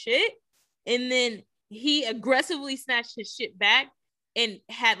snatching his shit. And then he aggressively snatched his shit back. and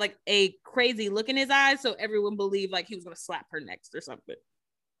had like a crazy look in his eyes, so everyone believed like he was gonna slap her next or something.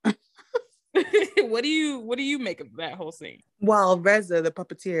 What do you make of that whole scene? While Reza, the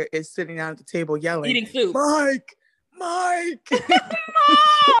puppeteer, is sitting down at the table yelling, eating soup. Mike!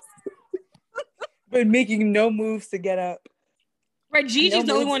 But making no moves to get up. Right, Gigi's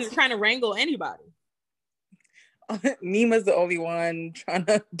the only one trying to wrangle anybody. Nima's the only one trying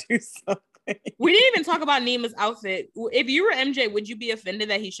to do something. We didn't even talk about Nima's outfit. If you were MJ, would you be offended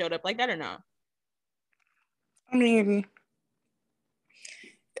that he showed up like that or not? I mean,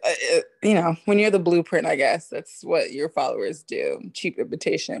 you know, when you're the blueprint, I guess that's what your followers do. Cheap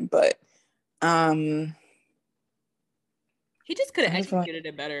invitation, but he just could have executed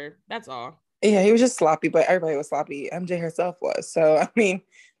it better. That's all. Yeah, he was just sloppy, but everybody was sloppy. MJ herself was. So I mean,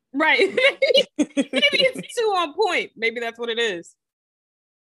 right. Maybe it's too on point. Maybe that's what it is.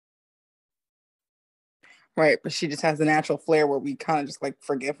 Right, but she just has a natural flair where we kind of just like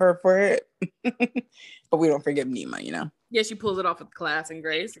forgive her for it, but we don't forgive Nima, you know. Yeah, she pulls it off with class and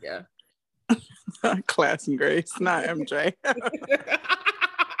grace. Yeah, class and grace, not MJ.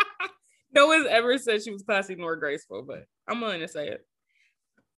 No one's ever said she was classy nor graceful, but I'm willing to say it.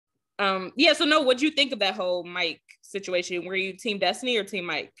 Yeah. So no, what'd you think of that whole Mike situation? Were you team Destiny or team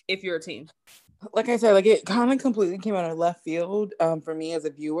Mike? If you're a team, like I said, like it kind of completely came out of left field for me as a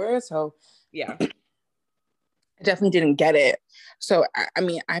viewer. So yeah. I definitely didn't get it. So, I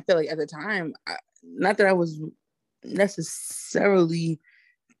mean, I feel like at the time, not that I was necessarily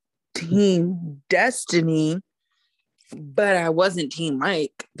team Destiny, but I wasn't team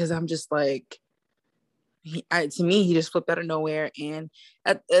Mike because I'm just like, to me, he just flipped out of nowhere. And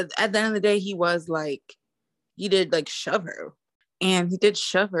at the end of the day, he was like, he did like shove her. And he did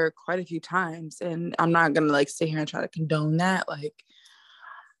shove her quite a few times. And I'm not going to like sit here and try to condone that. Like,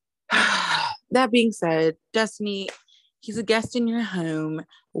 that being said, Destiny, he's a guest in your home.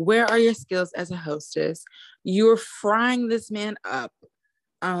 Where are your skills as a hostess? You're frying this man up.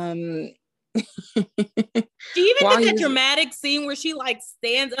 She even did that dramatic scene where she like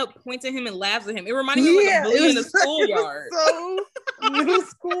stands up, points at him, and laughs at him. It reminded me of like a bully in the schoolyard. So middle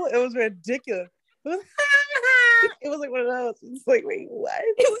school, it was ridiculous. It was like one of those. It's like, wait, what?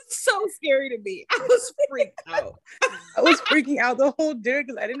 It was so scary to me. I was freaked out. I was freaking out the whole dinner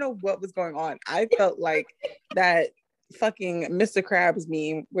because I didn't know what was going on. I felt like that fucking Mr. Krabs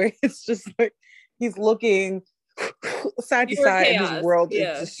meme where it's just like he's looking side to side and his world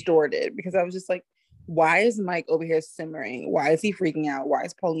is distorted, because I was just like, why is Mike over here simmering? Why is he freaking out? Why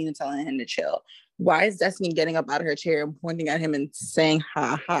is Paulina telling him to chill? Why is Destiny getting up out of her chair and pointing at him and saying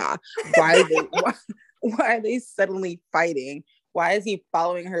ha ha? Why are they suddenly fighting? Why is he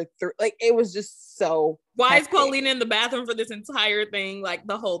following her through? Like, it was just so why hectic. Is Paulina in the bathroom for this entire thing? Like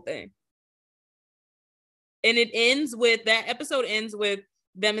the whole thing. And that episode ends with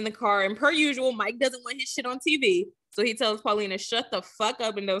them in the car, and per usual, Mike doesn't want his shit on TV. So he tells Paulina, shut the fuck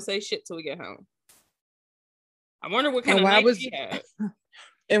up and don't say shit till we get home. I wonder what kind of night she had.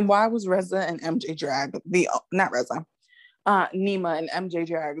 And why was Reza and MJ Drag not Reza, Nima and MJ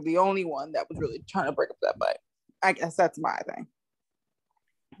Drag the only one that was really trying to break up that fight? I guess that's my thing.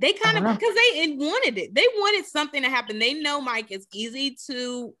 They kind of, because they wanted it. They wanted something to happen. They know Mike is easy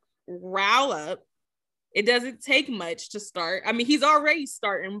to rile up. It doesn't take much to start. I mean, he's already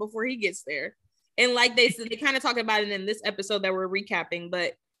starting before he gets there. And like they said, they kind of talk about it in this episode that we're recapping,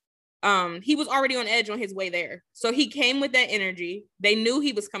 but he was already on edge on his way there. So he came with that energy. They knew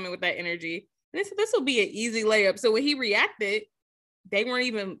he was coming with that energy. And they said, this will be an easy layup. So when he reacted, they weren't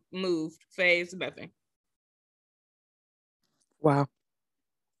even moved, phased, nothing. Wow.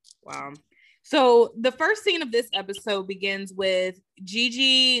 So the first scene of this episode begins with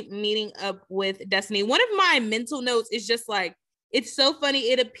Gigi meeting up with Destiny. One of my mental notes is just like, it's so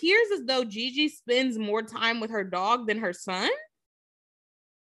funny. It appears as though Gigi spends more time with her dog than her son.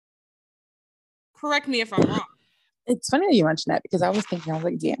 Correct me if I'm wrong. It's funny that you mentioned that, because I was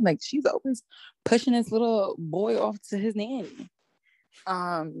like, damn, like she's always pushing this little boy off to his nanny.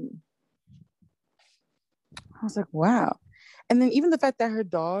 I was like, wow. And then even the fact that her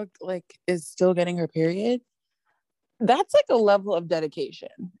dog like is still getting her period, that's like a level of dedication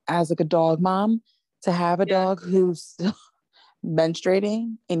as like a dog mom, to have a dog who's still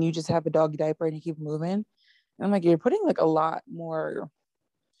menstruating and you just have a doggy diaper and you keep moving. And I'm like, you're putting like a lot more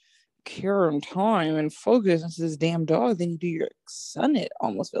care and time and focus into this damn dog than you do your son, it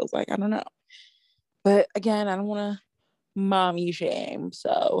almost feels like. I don't know. But again, I don't want to mommy shame,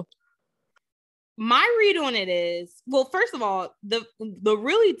 so my read on it is, well, first of all, the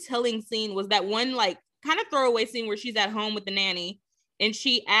really telling scene was that one like kind of throwaway scene where she's at home with the nanny and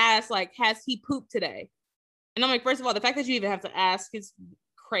she asks like, has he pooped today? And I'm like, first of all, the fact that you even have to ask is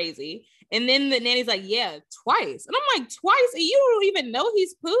crazy. And then the nanny's like, yeah, twice. And I'm like, twice? And you don't even know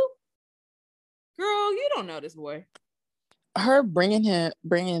he's poop? Girl, you don't know this boy. Her bringing the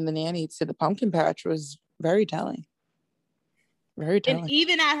nanny to the pumpkin patch was very telling. Very telling. And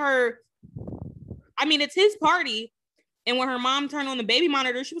even at her, I mean, it's his party. And when her mom turned on the baby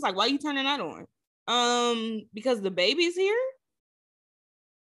monitor, she was like, why are you turning that on? Because the baby's here?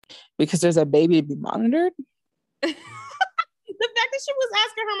 Because there's a baby to be monitored? The fact that she was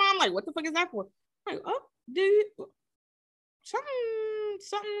asking her mom, like, what the fuck is that for? I'm like, oh, dude,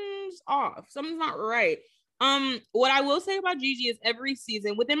 something's off. Something's not right. What I will say about Gigi is every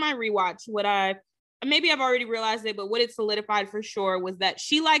season within my rewatch, maybe I've already realized it, but what it solidified for sure was that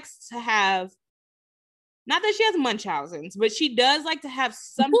she likes to have, not that she has Munchausen's, but she does like to have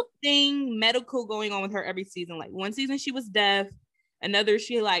something medical going on with her every season. Like one season she was deaf, another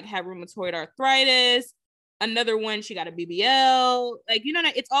she like had rheumatoid arthritis, another one she got a BBL. Like, you know,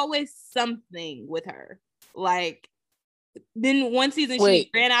 it's always something with her. Like then one season she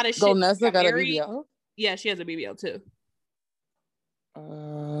ran out of shit. Gonessa got a BBL? Yeah, she has a BBL too.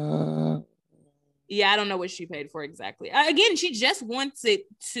 Yeah, I don't know what she paid for exactly. Again, she just wants it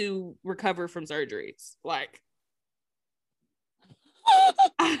to recover from surgeries. Like,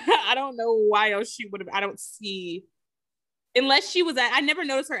 I don't know why else she would have. I don't see, unless she was I never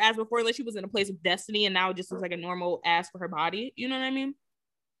noticed her ass before, unless she was in a place of destiny and now it just looks like a normal ass for her body. You know what I mean?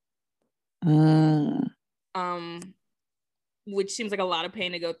 Which seems like a lot of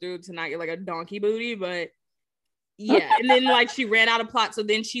pain to go through to not get like a donkey booty, but yeah. And then like she ran out of plot, so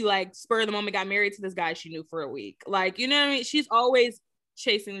then she like spur of the moment got married to this guy she knew for a week. Like, you know what I mean? She's always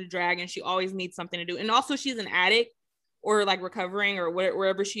chasing the dragon. She always needs something to do, and also she's an addict or like recovering or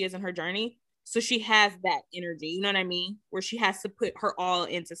wherever she is in her journey, so she has that energy, you know what I mean, where she has to put her all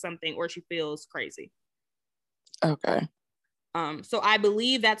into something or she feels crazy. Okay. So I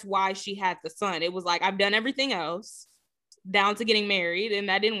believe that's why she had the son. It was like, I've done everything else down to getting married and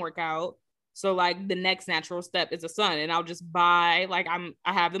that didn't work out. So like the next natural step is a son, and I'll just buy, like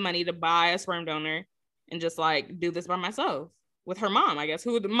I have the money to buy a sperm donor and just like do this by myself with her mom, I guess,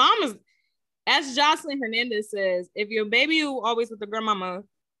 who the mom is, as Jocelyn Hernandez says, if your baby always with the grandmama,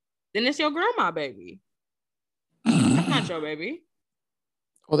 then it's your grandma baby. That's not your baby.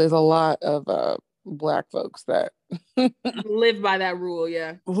 Well, there's a lot of Black folks that live by that rule,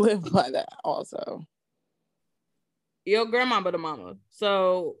 yeah. Live by that also. Your grandma but a mama.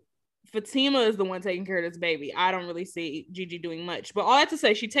 So Fatima is the one taking care of this baby. I don't really see Gigi doing much. But all that to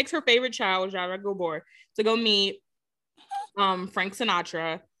say, she takes her favorite child, Zsa Gabor, to go meet Frank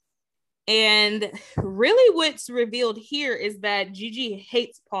Sinatra. And really what's revealed here is that Gigi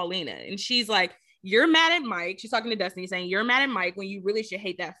hates Paulina. And she's like, you're mad at Mike. She's talking to Destiny saying, you're mad at Mike when you really should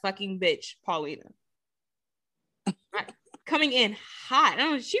hate that fucking bitch, Paulina. Coming in hot. I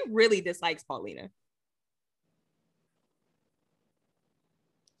don't know, she really dislikes Paulina.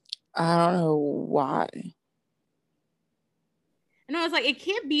 I don't know why. And I was like, it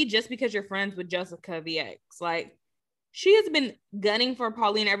can't be just because you're friends with Jessica VX. Like, she has been gunning for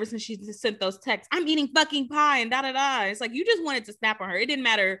Paulina ever since she sent those texts. I'm eating fucking pie and da da da. It's like, you just wanted to snap on her. It didn't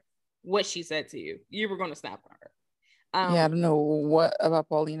matter what she said to you. You were going to snap on her. Yeah, I don't know what about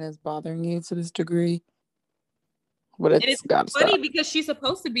Paulina is bothering you to this degree. But it's funny because she's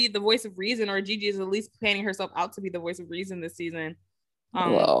supposed to be the voice of reason, or Gigi is at least painting herself out to be the voice of reason this season.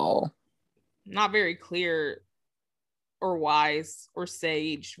 Well, not very clear or wise or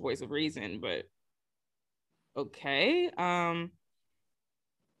sage voice of reason, but okay.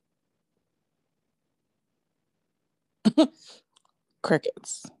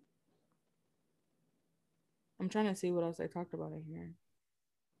 Crickets. I'm trying to see what else I talked about in here.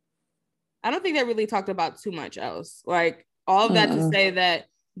 I don't think they really talked about too much else. Like, all of that to say that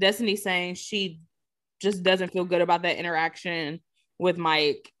Destiny's saying she just doesn't feel good about that interaction with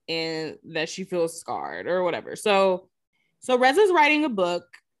Mike and that she feels scarred or whatever. So Reza's writing a book.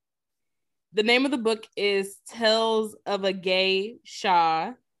 The name of the book is Tales of a Gay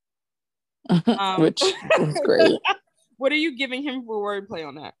Shah. Which is great. What are you giving him for wordplay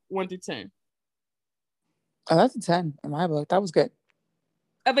on that? 1 through 10. Oh, that's a 10 in my book. That was good.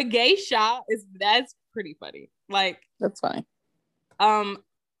 Of a Gay Shah that's pretty funny. Like, that's funny. And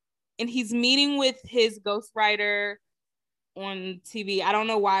he's meeting with his ghostwriter on TV. I don't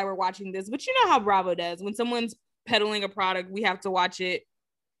know why we're watching this, but you know how Bravo does. When someone's peddling a product, we have to watch it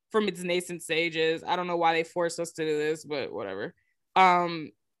from its nascent stages. I don't know why they forced us to do this, but whatever.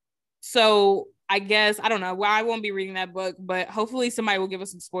 So I guess, I don't know why I won't be reading that book, but hopefully somebody will give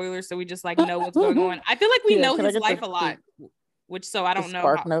us some spoilers so we just like know what's going on. I feel like we know his life a lot, which, so I don't know.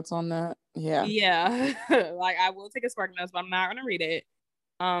 Spark notes on that. Yeah. Yeah. Like I will take a spark notes, but I'm not gonna read it.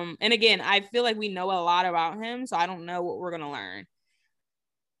 And again, I feel like we know a lot about him, so I don't know what we're gonna learn.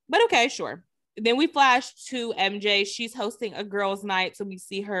 But okay, sure. Then we flash to MJ. She's hosting a girls' night, so we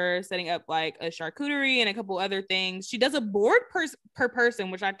see her setting up like a charcuterie and a couple other things. She does a board per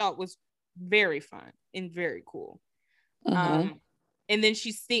person, which I thought was very fun and very cool. Mm-hmm. And then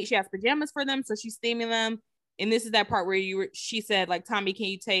she has pajamas for them, so she's steaming them. And this is that part where she said like, Tommy, can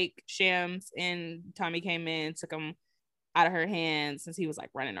you take Shams? And Tommy came in, took him out of her hands since he was like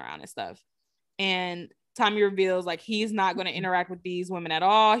running around and stuff. And Tommy reveals like he's not going to interact with these women at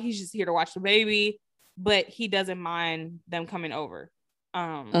all. He's just here to watch the baby, but he doesn't mind them coming over.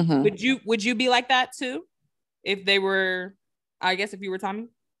 Mm-hmm. Would you be like that too? If they were, I guess if you were Tommy?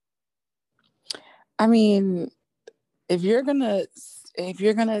 I mean, if you're gonna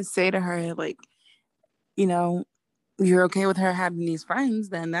say to her like, you know, you're okay with her having these friends,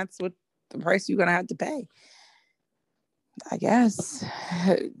 then that's what the price you're gonna have to pay, I guess.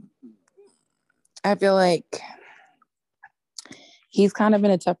 I feel like he's kind of in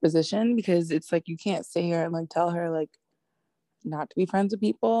a tough position because it's like you can't sit here and like tell her like not to be friends with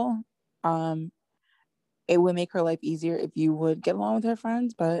people. It would make her life easier if you would get along with her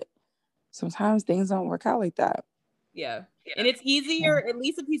friends, but sometimes things don't work out like that. Yeah. And it's easier, at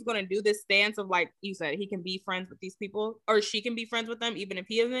least if he's going to do this stance of like you said, he can be friends with these people or she can be friends with them, even if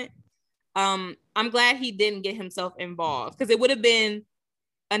he isn't. I'm glad he didn't get himself involved because it would have been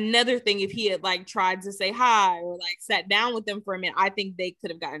another thing if he had like tried to say hi or like sat down with them for a minute. I think they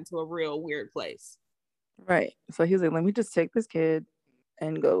could have gotten to a real weird place. Right. So he's like, let me just take this kid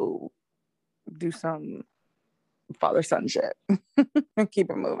and go do some father son shit and keep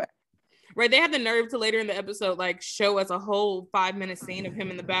it moving. Right. They had the nerve to later in the episode like show us a whole 5-minute scene of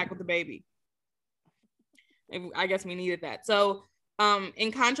him in the back with the baby. And I guess we needed that. So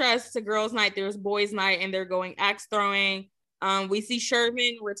in contrast to girls' night, there's boys' night and they're going axe throwing. We see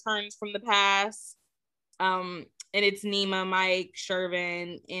Shervin returns from the past. And it's Nema, Mike,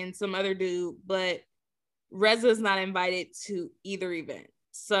 Shervin, and some other dude, but Reza's not invited to either event.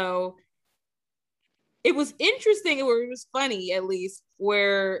 So it was interesting, it was funny at least,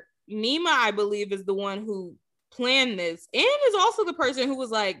 where Nema, I believe, is the one who planned this and is also the person who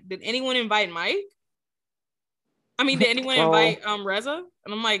was like, did anyone invite Mike? I mean, did anyone invite Reza?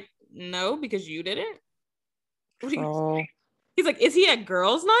 And I'm like, no, because you didn't. He's like, is he at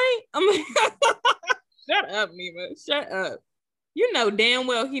girls' night? I'm like, shut up, Nema. Shut up. You know damn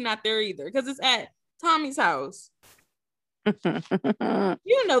well he not there either because it's at Tommy's house.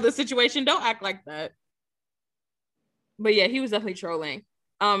 You know the situation. Don't act like that. But yeah, he was definitely trolling.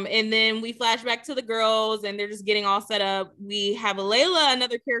 And then we flash back to the girls and they're just getting all set up. We have Layla,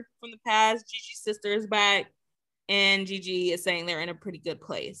 another character from the past. Gigi's sister is back. And Gigi is saying they're in a pretty good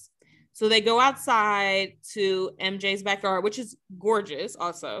place. So they go outside to MJ's backyard, which is gorgeous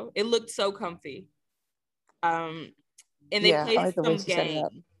also. It looked so comfy. And they play some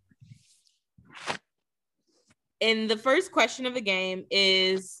game. And the first question of the game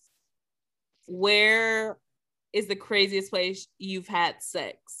is, where is the craziest place you've had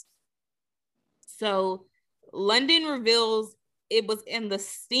sex? So London reveals it was in the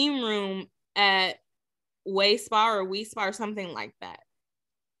steam room at Way Spa or We Spa or something like that.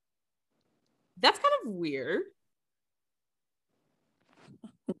 That's kind of weird.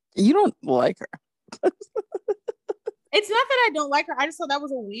 You don't like her. It's not that I don't like her. I just thought that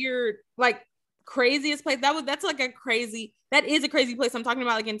was a weird, like, craziest place. That's like that is a crazy place. I'm talking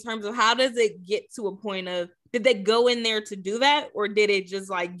about like in terms of how does it get to a point of, did they go in there to do that? Or did it just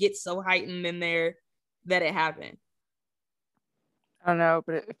like get so heightened in there that it happened? I don't know,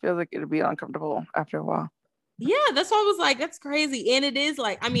 but it feels like it'd be uncomfortable after a while. Yeah, that's why I was like, that's crazy. And it is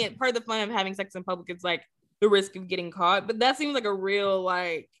like, I mean, part of the fun of having sex in public is like the risk of getting caught, but that seems like a real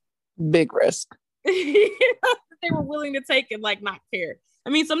like big risk. They were willing to take and like not care. I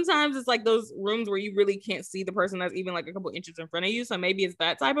mean, sometimes it's like those rooms where you really can't see the person that's even like a couple inches in front of you. So maybe it's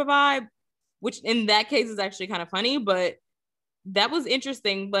that type of vibe, which in that case is actually kind of funny, but that was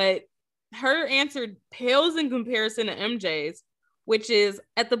interesting. But her answer pales in comparison to MJ's, which is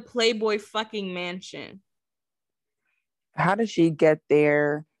at the Playboy fucking mansion. How does she get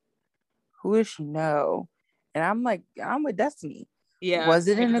there? Who does she know? And I'm like, I'm with Destiny. Yeah. Was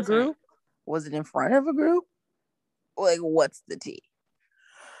it in a group? Was it in front of a group? Like, what's the tea?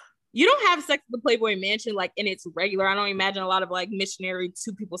 You don't have sex at the Playboy Mansion like in its regular. I don't imagine a lot of like missionary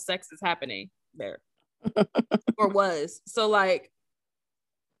two people sex is happening there. Or was. So like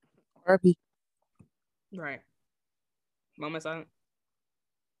RP. Right. Moment silent.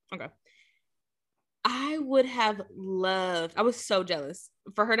 Okay. I would have loved, I was so jealous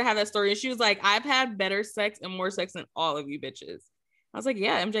for her to have that story. And she was like, I've had better sex and more sex than all of you bitches. I was like,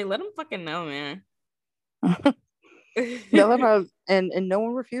 yeah, MJ, let him fucking know, man. and no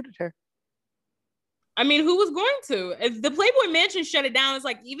one refuted her. I mean, who was going to? If the Playboy Mansion shut it down, it's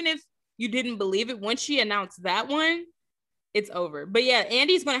like, even if you didn't believe it, once she announced that one, it's over. But yeah,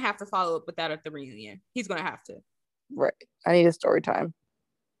 Andy's going to have to follow up with that at the reunion. He's going to have to. Right. I need a story time.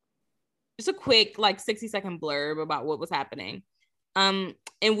 Just a quick, like, 60-second blurb about what was happening. And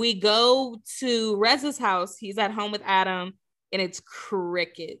we go to Reza's house. He's at home with Adam, and it's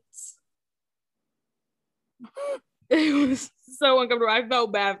crickets. It was so uncomfortable. I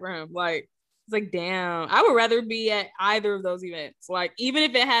felt bad for him. Like, it's like, damn, I would rather be at either of those events. Like, even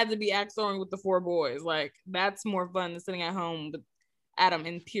if it had to be axe throwing with the 4 boys, like, that's more fun than sitting at home with Adam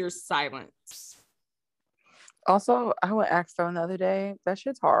in pure silence. Also, I went axe throwing the other day. That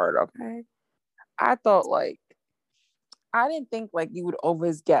shit's hard, okay? I thought, like, I didn't think, like, you would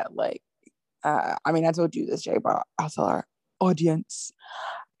always get, like, I mean, I told you this, Jay, but I'll tell our audience.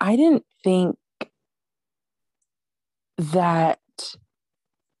 I didn't think that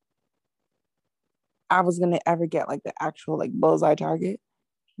I was going to ever get, like, the actual, like, bullseye target.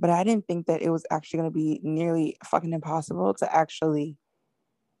 But I didn't think that it was actually going to be nearly fucking impossible to actually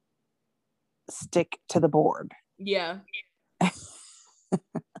stick to the board. Yeah.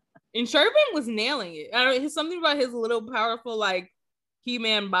 And Sherman was nailing it. I don't know, something about his little powerful, like,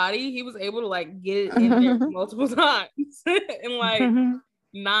 He-Man body. He was able to, like, get it in there multiple times. And, like, and,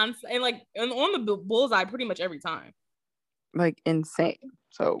 like, and on the bullseye pretty much every time. Like, insane.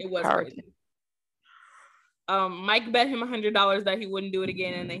 So it was crazy. Mike bet him $100 that he wouldn't do it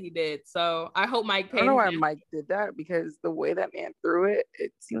again, and then he did. So I hope Mike paid. I don't know why Mike did that, because the way that man threw it,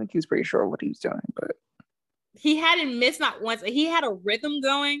 it seemed like he was pretty sure what he was doing. But he hadn't missed not once. He had a rhythm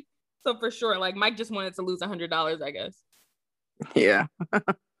going, so for sure, like, Mike just wanted to lose $100, I guess. Yeah,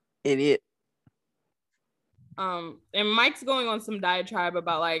 idiot. And Mike's going on some diatribe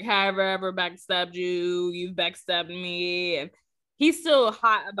about, like, have I ever backstabbed you? You've backstabbed me, and he's still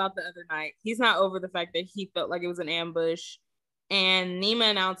hot about the other night. He's not over the fact that he felt like it was an ambush. And Nema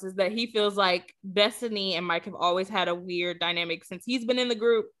announces that he feels like Destiny and Mike have always had a weird dynamic since he's been in the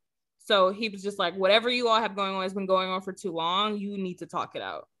group. So he was just like, whatever you all have going on has been going on for too long. You need to talk it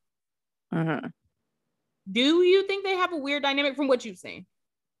out. Mm-hmm. Do you think they have a weird dynamic from what you've seen?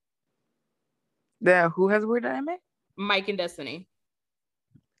 Who has a weird dynamic? Mike and Destiny.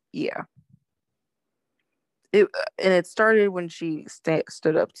 Yeah. It started when she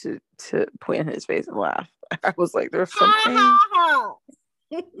stood up to point in his face and laugh. I was like, there's something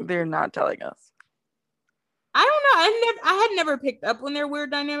they're not telling us. I don't know. I had never picked up on their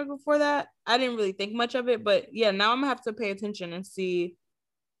weird dynamic before that. I didn't really think much of it, but yeah, now I'm gonna have to pay attention and see.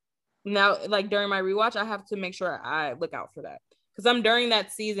 Now, like, during my rewatch, I have to make sure I look out for that, because I'm during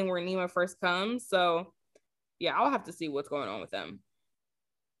that season where Nema first comes. So yeah, I'll have to see what's going on with them.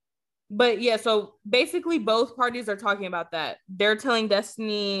 But yeah, so basically both parties are talking about that. They're telling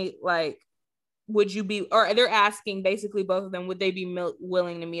Destiny, like, would you be, or they're asking basically both of them, would they be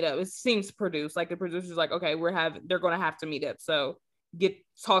willing to meet up? It seems produced, like the producer's like, okay, they're going to have to meet up. So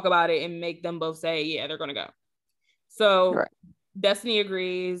talk about it and make them both say, yeah, they're going to go. So right. Destiny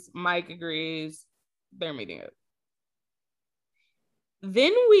agrees. Mike agrees. They're meeting up.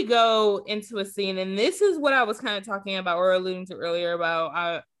 Then we go into a scene, and this is what I was kind of talking about or alluding to earlier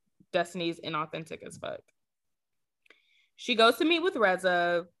about Destiny's inauthentic as fuck. She goes to meet with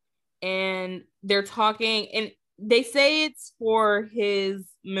Reza, and they're talking, and they say it's for his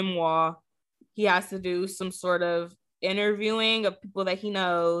memoir. He has to do some sort of interviewing of people that he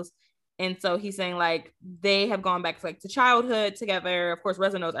knows. And so he's saying, like, they have gone back to childhood together. Of course,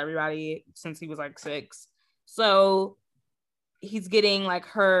 Reza knows everybody since he was like 6. So he's getting, like,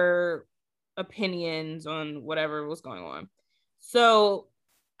 her opinions on whatever was going on. So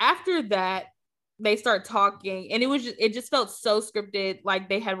after that, they start talking, and it just felt so scripted, like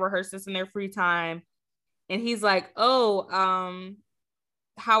they had rehearsed this in their free time. And he's like, oh,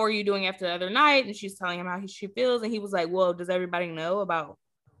 how are you doing after the other night? And she's telling him how she feels, and he was like, well, does everybody know about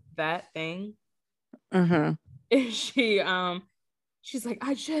that thing? Mm-hmm. And she's like,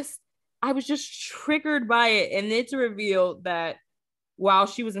 I was just triggered by it. And it's revealed that while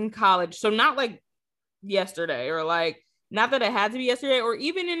she was in college, so not like yesterday, or like, not that it had to be yesterday, or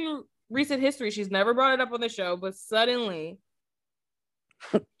even in recent history, she's never brought it up on the show, but suddenly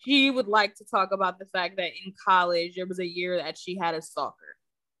she would like to talk about the fact that in college there was a year that she had a stalker.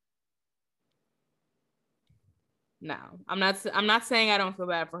 No, I'm not saying I don't feel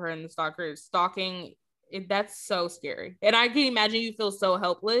bad for her and the stalker. Stalking, that's so scary. And I can imagine you feel so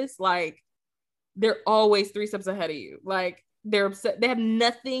helpless. Like, they're always 3 steps ahead of you. Like they're upset. They have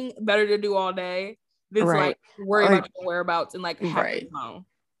nothing better to do all day than to like worry about your whereabouts and like have you home.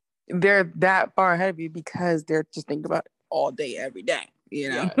 They're that far ahead of you because they're just thinking about it all day, every day. You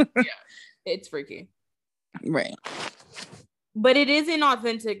know? Yeah. It's freaky. Right. But it is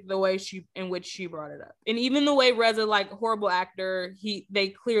inauthentic the way in which she brought it up. And even the way Reza, like horrible actor, they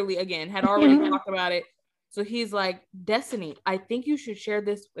clearly again had already talked about it. So he's like, Destiny, I think you should share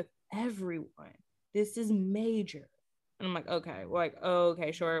this with everyone. This is major. And I'm like,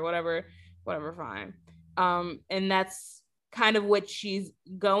 okay, sure, whatever, fine. And that's kind of what she's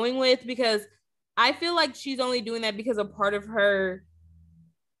going with, because I feel like she's only doing that because a part of her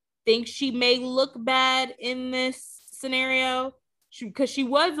thinks she may look bad in this scenario, because she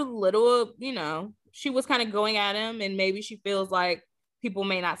was a little, she was kind of going at him, and maybe she feels like people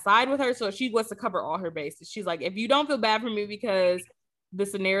may not side with her, so she wants to cover all her bases. She's like, if you don't feel bad for me because the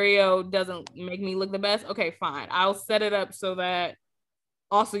scenario doesn't make me look the best, okay, fine, I'll set it up so that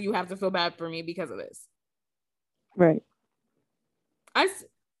also you have to feel bad for me because of this. Right.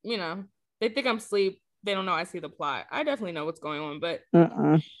 They think I'm asleep. They don't know I see the plot. I definitely know what's going on, but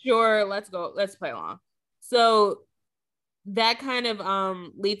sure, let's go. Let's play along. So that kind of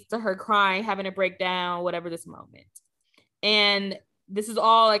leads to her crying, having a breakdown, whatever this moment. And this is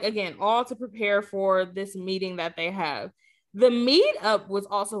all like, again, all to prepare for this meeting that they have. The meetup was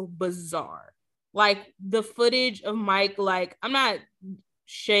also bizarre. Like the footage of Mike, like, I'm not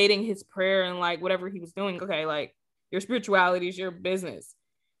shading his prayer and like whatever he was doing. Okay, like your spirituality is your business.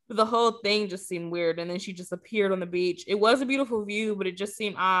 But the whole thing just seemed weird. And then she just appeared on the beach. It was a beautiful view, but it just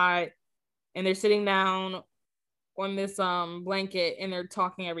seemed odd. And they're sitting down on this blanket and they're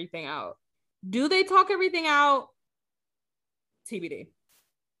talking everything out. Do they talk everything out? TBD.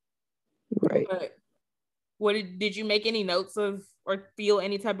 Right. But did you make any notes of or feel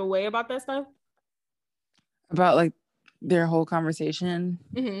any type of way about that stuff? About like their whole conversation?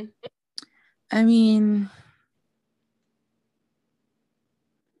 Mm-hmm. I mean,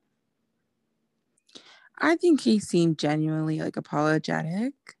 I think he seemed genuinely like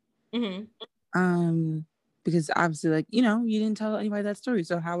apologetic. Mm-hmm. Because obviously, like, you didn't tell anybody that story,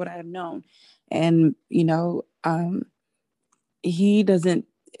 so how would I have known? And he's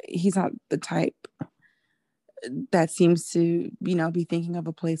not the type that seems to be thinking of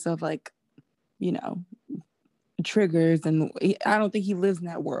a place of like triggers, and I don't think he lives in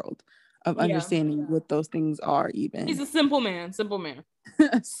that world of understanding what those things are. Even he's a simple man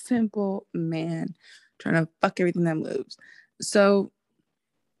a simple man trying to fuck everything that moves. So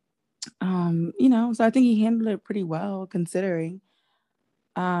so I think he handled it pretty well, considering.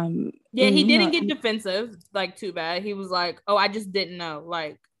 He didn't get defensive, like, too bad. He was like, oh, I just didn't know,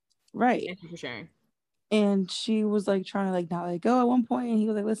 like, right, thank you for sharing. And she was like trying to like not let go at one point, and he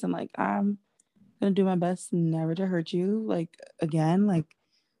was like, listen, like, I'm gonna do my best never to hurt you, like, again, like.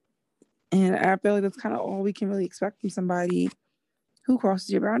 And I feel like that's kind of all we can really expect from somebody who crosses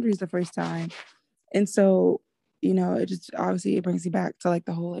your boundaries the first time. And so, it just obviously it brings you back to like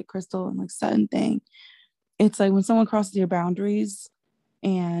the whole like Crystal and like Sutton thing. It's like when someone crosses your boundaries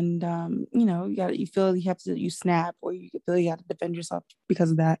and you feel you snap, or you feel you have to defend yourself because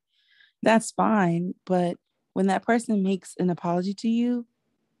of that. That's fine. But when that person makes an apology to you,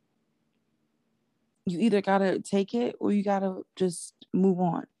 you either gotta take it or you gotta just move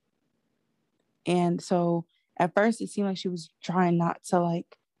on. And so at first it seemed like she was trying not to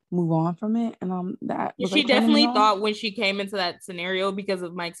like move on from it, and that was, she like, definitely thought when she came into that scenario because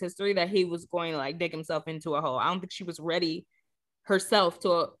of Mike's history that he was going to like dig himself into a hole. I don't think she was ready herself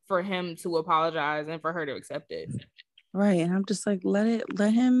for him to apologize and for her to accept it. Right. And I'm just like, you gotta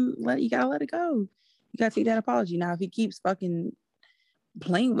let it go. You gotta take that apology. Now if he keeps fucking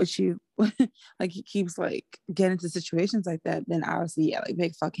playing with you, like he keeps like getting into situations like that, then obviously like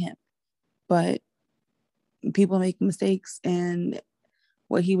big fuck him. But people make mistakes, and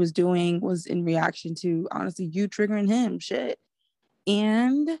what he was doing was in reaction to honestly you triggering him shit.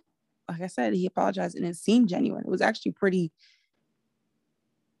 And like I said, he apologized and it seemed genuine. It was actually pretty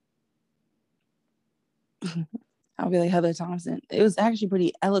I'll be like Heather Thompson. It was actually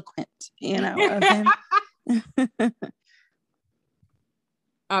pretty eloquent, of him.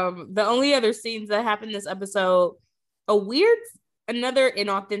 The only other scenes that happened this episode, another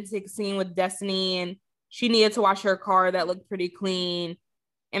inauthentic scene with Destiny, and she needed to wash her car that looked pretty clean.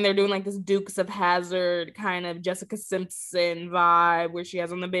 And they're doing like this Dukes of Hazzard kind of Jessica Simpson vibe where she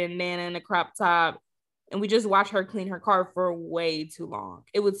has on the bandana and a crop top. And we just watched her clean her car for way too long.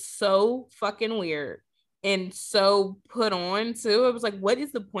 It was so fucking weird and so put on too. It was like, what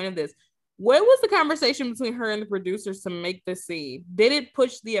is the point of this? What was the conversation between her and the producers to make this scene? Did it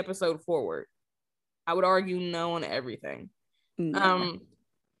push the episode forward? I would argue no on everything. No.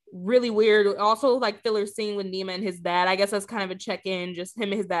 Really weird. Also, like filler scene with Nema and his dad. I guess that's kind of a check-in. Just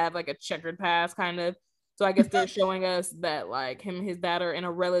him and his dad have like a checkered past, kind of. So I guess they're showing us that like him and his dad are in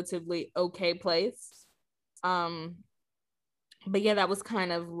a relatively okay place. But yeah, that was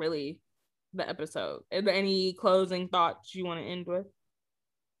kind of really the episode. Are there any closing thoughts you want to end with?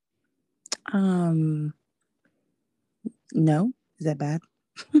 No. Is that bad?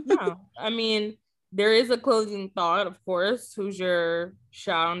 No. I mean, there is a closing thought, of course. Who's your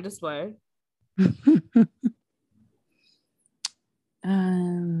shot on display?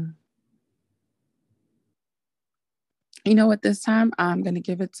 You know what? This time I'm gonna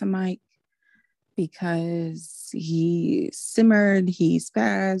give it to Mike because he simmered, he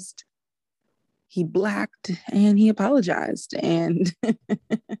spazzed, he blacked, and he apologized. And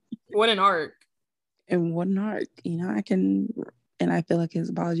What an arc. and what an arc. You know, I feel like his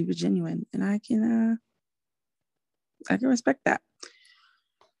apology was genuine, and I can respect that.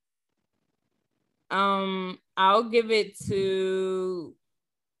 I'll give it to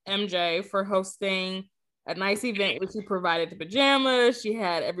MJ for hosting a nice event where she provided the pajamas. She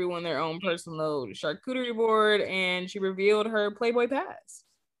had everyone their own personal charcuterie board, and she revealed her Playboy past.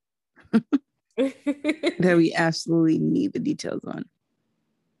 That we absolutely need the details on.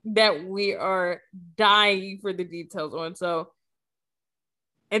 That we are dying for the details on. So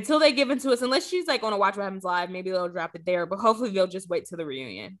until they give it to us, unless she's like on a Watch What Happens Live, maybe they'll drop it there. But hopefully they'll just wait till the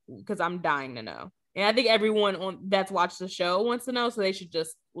reunion because I'm dying to know. And I think everyone that's watched the show wants to know, so they should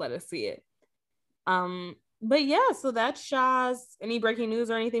just let us see it. But yeah, so that's Shah's. Any breaking news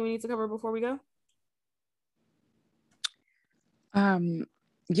or anything we need to cover before we go?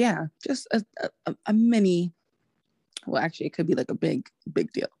 Yeah, just a mini. Well, actually, it could be like a big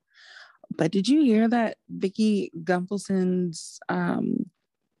deal. But did you hear that Vicki Gunvalson's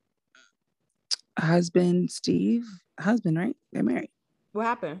husband, right? They're married. What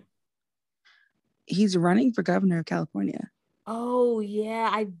happened? He's running for governor of California. Oh yeah,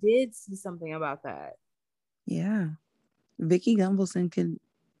 I did see something about that. Yeah, Vicki Gunvalson could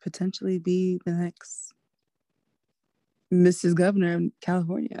potentially be the next Mrs. Governor of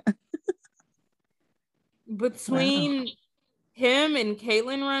California. Between him and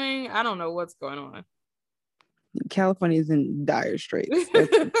Caitlyn running, I don't know what's going on. California is in dire straits.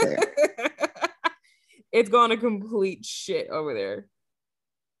 It's gone to complete shit over there.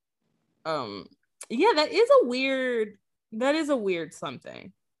 Yeah, that is a weird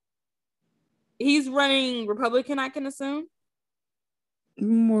something. He's running Republican, I can assume.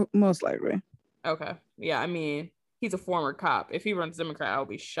 Most likely. Okay. Yeah, I mean, he's a former cop. If he runs Democrat, I'll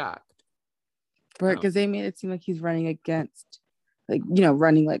be shocked. Right, because they made it seem like he's running against,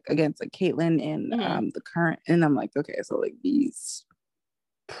 against Caitlyn and the current, and I'm like, okay, so like he's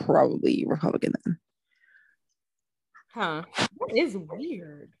probably Republican then. Huh? That is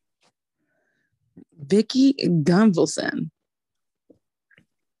weird. Vicki Gunvalson.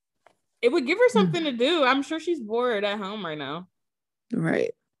 It would give her something to do. I'm sure she's bored at home right now.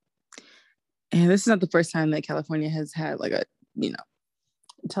 Right. And this is not the first time that California has had like a,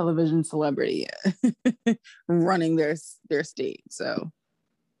 television celebrity running their state. So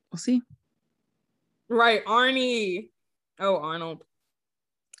we'll see. Right. Arnie. Oh, Arnold.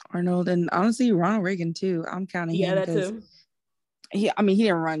 And honestly, Ronald Reagan too. I'm counting him. Yeah, that too. He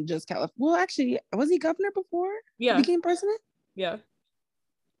didn't run just California. Well, actually, was he governor before? Yeah. He became president? Yeah.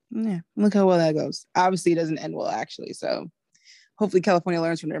 Yeah. Look how well that goes. Obviously, it doesn't end well, actually. So hopefully California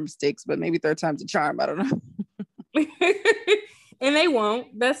learns from their mistakes, but maybe third time's a charm. I don't know. And they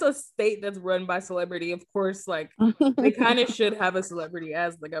won't. That's a state that's run by celebrity. Of course, like they kind of should have a celebrity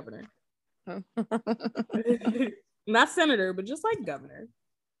as the governor. Not senator, but just like governor.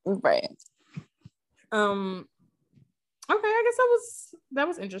 Right. Okay, I guess that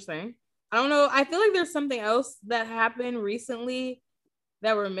was interesting. I don't know. I feel like there's something else that happened recently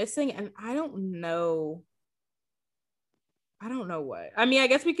that we're missing, and I don't know. I don't know what. I mean, I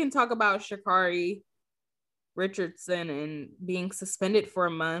guess we can talk about Sha'Carri Richardson and being suspended for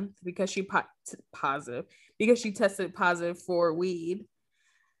a month because she tested positive for weed.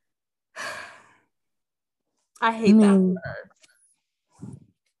 I hate that for her.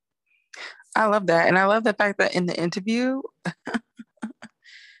 I love that. And I love the fact that in the interview,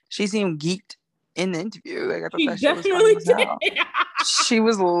 she seemed geeked in the interview. Like, I thought that definitely was did. She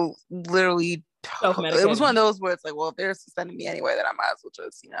was literally, it was one of those where it's like, well, if they're suspending me anyway, then I might as well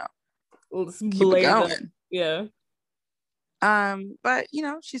just, keep it going. Yeah. But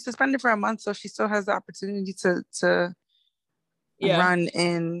she's suspended for a month, so she still has the opportunity to run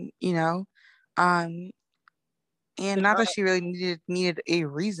in, and not that she really needed a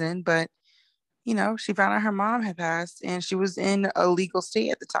reason, but you know, she found out her mom had passed and she was in a legal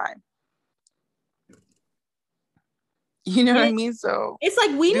state at the time. You know what I mean? So it's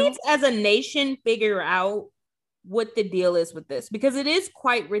like we need do to, as a nation, figure out what the deal is with this, because it is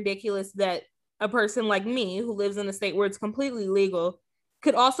quite ridiculous that a person like me who lives in a state where it's completely legal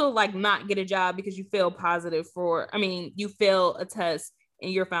could also like not get a job because you fail positive for, I mean, you fail a test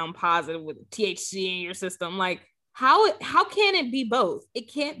and you're found positive with THC in your system. Like how can it be both?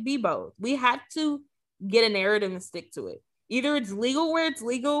 It can't be both. We have to get a narrative and stick to it. Either it's legal where it's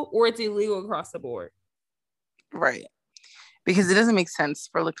legal or it's illegal across the board. right. Because it doesn't make sense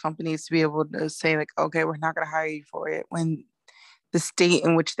for the companies to be able to say like, okay, we're not going to hire you for it when the state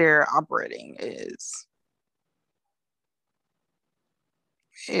in which they're operating is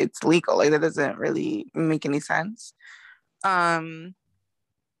it's legal. Like that doesn't really make any sense. They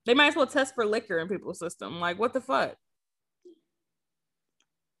might as well test for liquor in people's system. Like, what the fuck?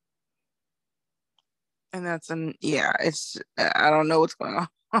 And it's I don't know what's going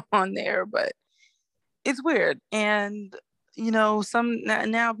on there, but it's weird. And you know, some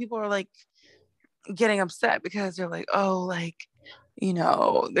now people are like getting upset because they're like, oh, like, you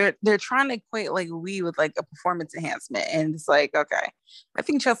know, they're trying to equate like weed with like a performance enhancement. And it's like, okay. I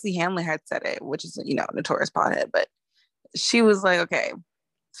think Chelsea Handler had said it, which is, you know, notorious pothead, but she was like, okay,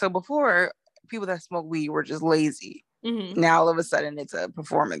 so before people that smoke weed were just lazy. Mm-hmm. Now all of a sudden it's a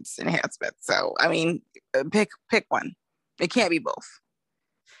performance enhancement. So I mean, pick one. It can't be both.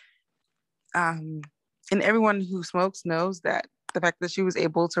 And everyone who smokes knows that the fact that she was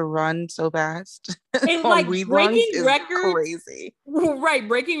able to run so fast and on like weed runs breaking is records, crazy. right?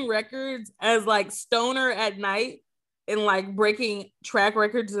 Breaking records as like stoner at night and like breaking track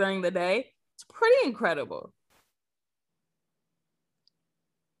records during the day. It's pretty incredible.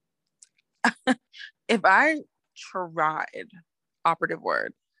 If I tried, operative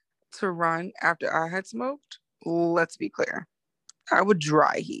word, to run after I had smoked, let's be clear, I would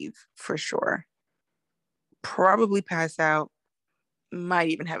dry heave for sure. Probably pass out, might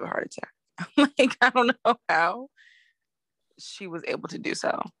even have a heart attack. Like, I don't know how she was able to do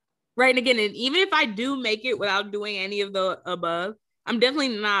so. Right. And again, and even if I do make it without doing any of the above, I'm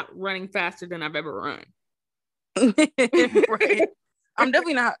definitely not running faster than I've ever run. Right. I'm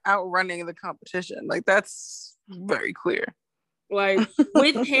definitely not outrunning the competition. Like, that's very clear. Like,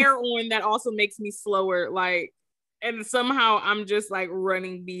 with hair on, that also makes me slower. Like, and somehow I'm just like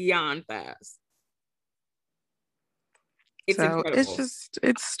running beyond fast. It's so incredible.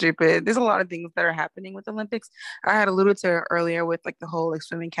 it's stupid. There's a lot of things that are happening with the Olympics. I had alluded to earlier with like the whole like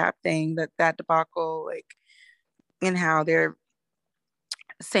swimming cap thing, that debacle, like, and how they're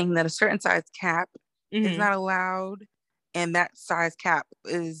saying that a certain size cap is not allowed, and that size cap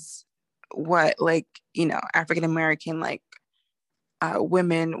is what, like, you know, African American like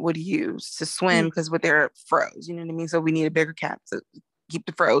women would use to swim because with their froze, you know what I mean? So we need a bigger cap to keep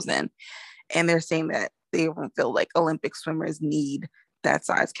the froze in. And they're saying that they don't feel like Olympic swimmers need that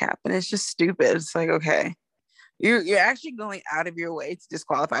size cap. And it's just stupid. It's like, okay, you're actually going out of your way to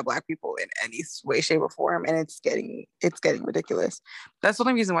disqualify Black people in any way, shape, or form. And it's getting ridiculous. That's the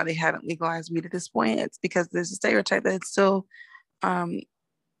only reason why they haven't legalized weed at this point. It's because there's a stereotype that it's still you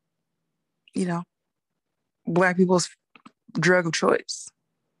know, Black people's drug of choice.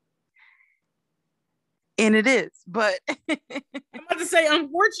 And it is, but I'm about to say,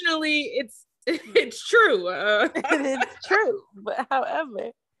 unfortunately, it's true. It is true. But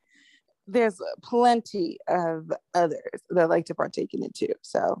however, there's plenty of others that like to partake in it too.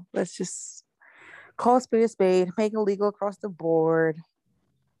 So let's just call a spade, make it legal across the board,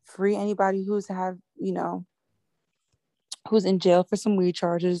 free anybody who's in jail for some weed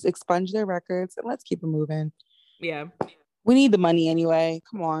charges, expunge their records, and let's keep it moving. Yeah. We need the money anyway.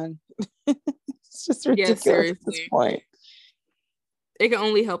 Come on. It's just ridiculous at this point. It can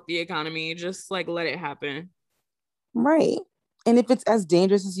only help the economy. Just like let it happen. Right. And if it's as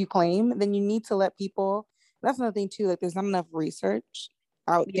dangerous as you claim, then you need to let people. That's another thing too. Like, there's not enough research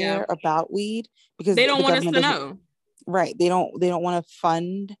out there about weed because they don't want us to know. Right. They don't want to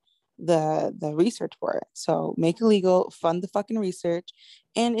fund the research for it. So make it legal, fund the fucking research.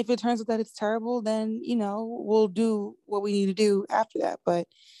 And if it turns out that it's terrible, then, you know, we'll do what we need to do after that. But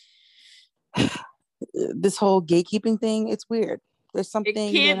this whole gatekeeping thing, it's weird. There's something.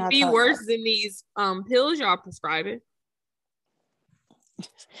 It can't be worse than these pills y'all prescribing.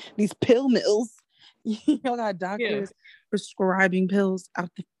 These pill mills. Y'all got doctors prescribing pills out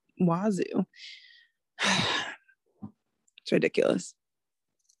the wazoo. It's ridiculous.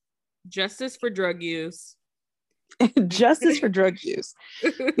 Justice for drug use. Justice for drug use.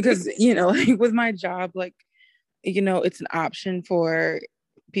 Because, you know, like with my job, like, you know, it's an option for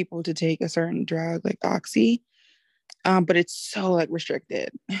people to take a certain drug like Oxy. But it's so like restricted.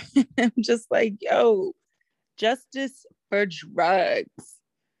 I'm just like, yo, justice for drugs.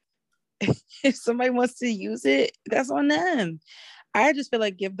 If somebody wants to use it, that's on them. I just feel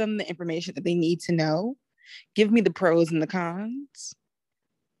like give them the information that they need to know. Give me the pros and the cons.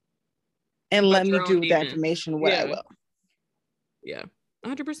 And let me do with that information what I will. Yeah,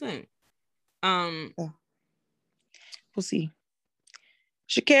 100%. We'll see.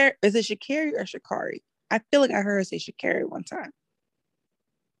 Shakari, is it Shakari or Shakari? I feel like I heard her say Shakari one time.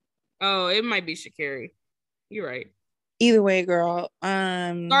 Oh, it might be Shakari. You're right. Either way, girl.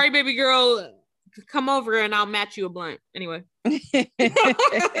 Sorry, baby girl. Come over and I'll match you a blunt. Anyway.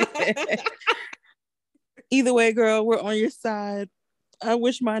 Either way, girl, we're on your side. I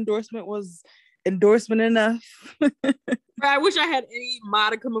wish my endorsement was endorsement enough. I wish I had any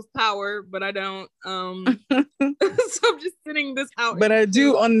modicum of power, but I don't. So I'm just sitting this out. But I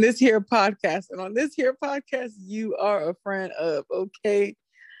do on this here podcast. And on this here podcast, you are a friend of, okay?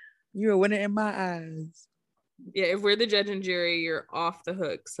 You're a winner in my eyes. Yeah, if we're the judge and jury, you're off the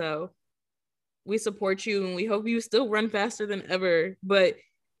hook. So we support you and we hope you still run faster than ever, but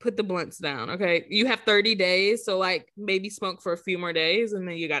put the blunts down, okay? You have 30 days, so like maybe smoke for a few more days and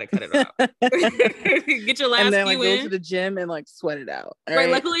then you got to cut it off. Get your last and then like few go in. to the gym and like sweat it out. Right?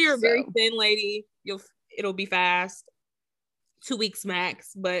 Luckily you're a very thin lady. It'll be fast. 2 weeks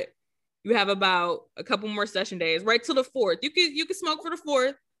max, but you have about a couple more session days right till the 4th. You can smoke for the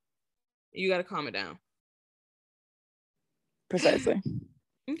 4th. You got to calm it down. Precisely.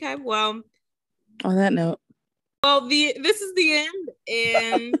 Okay, well, on that note, well, this is the end,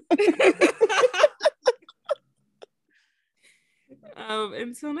 and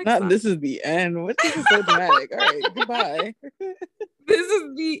until next time. This is the end. What is so dramatic? All right, goodbye. This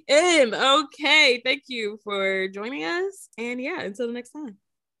is the end. Okay, thank you for joining us, and yeah, until the next time.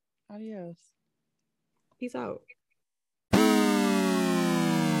 Adios. Peace out.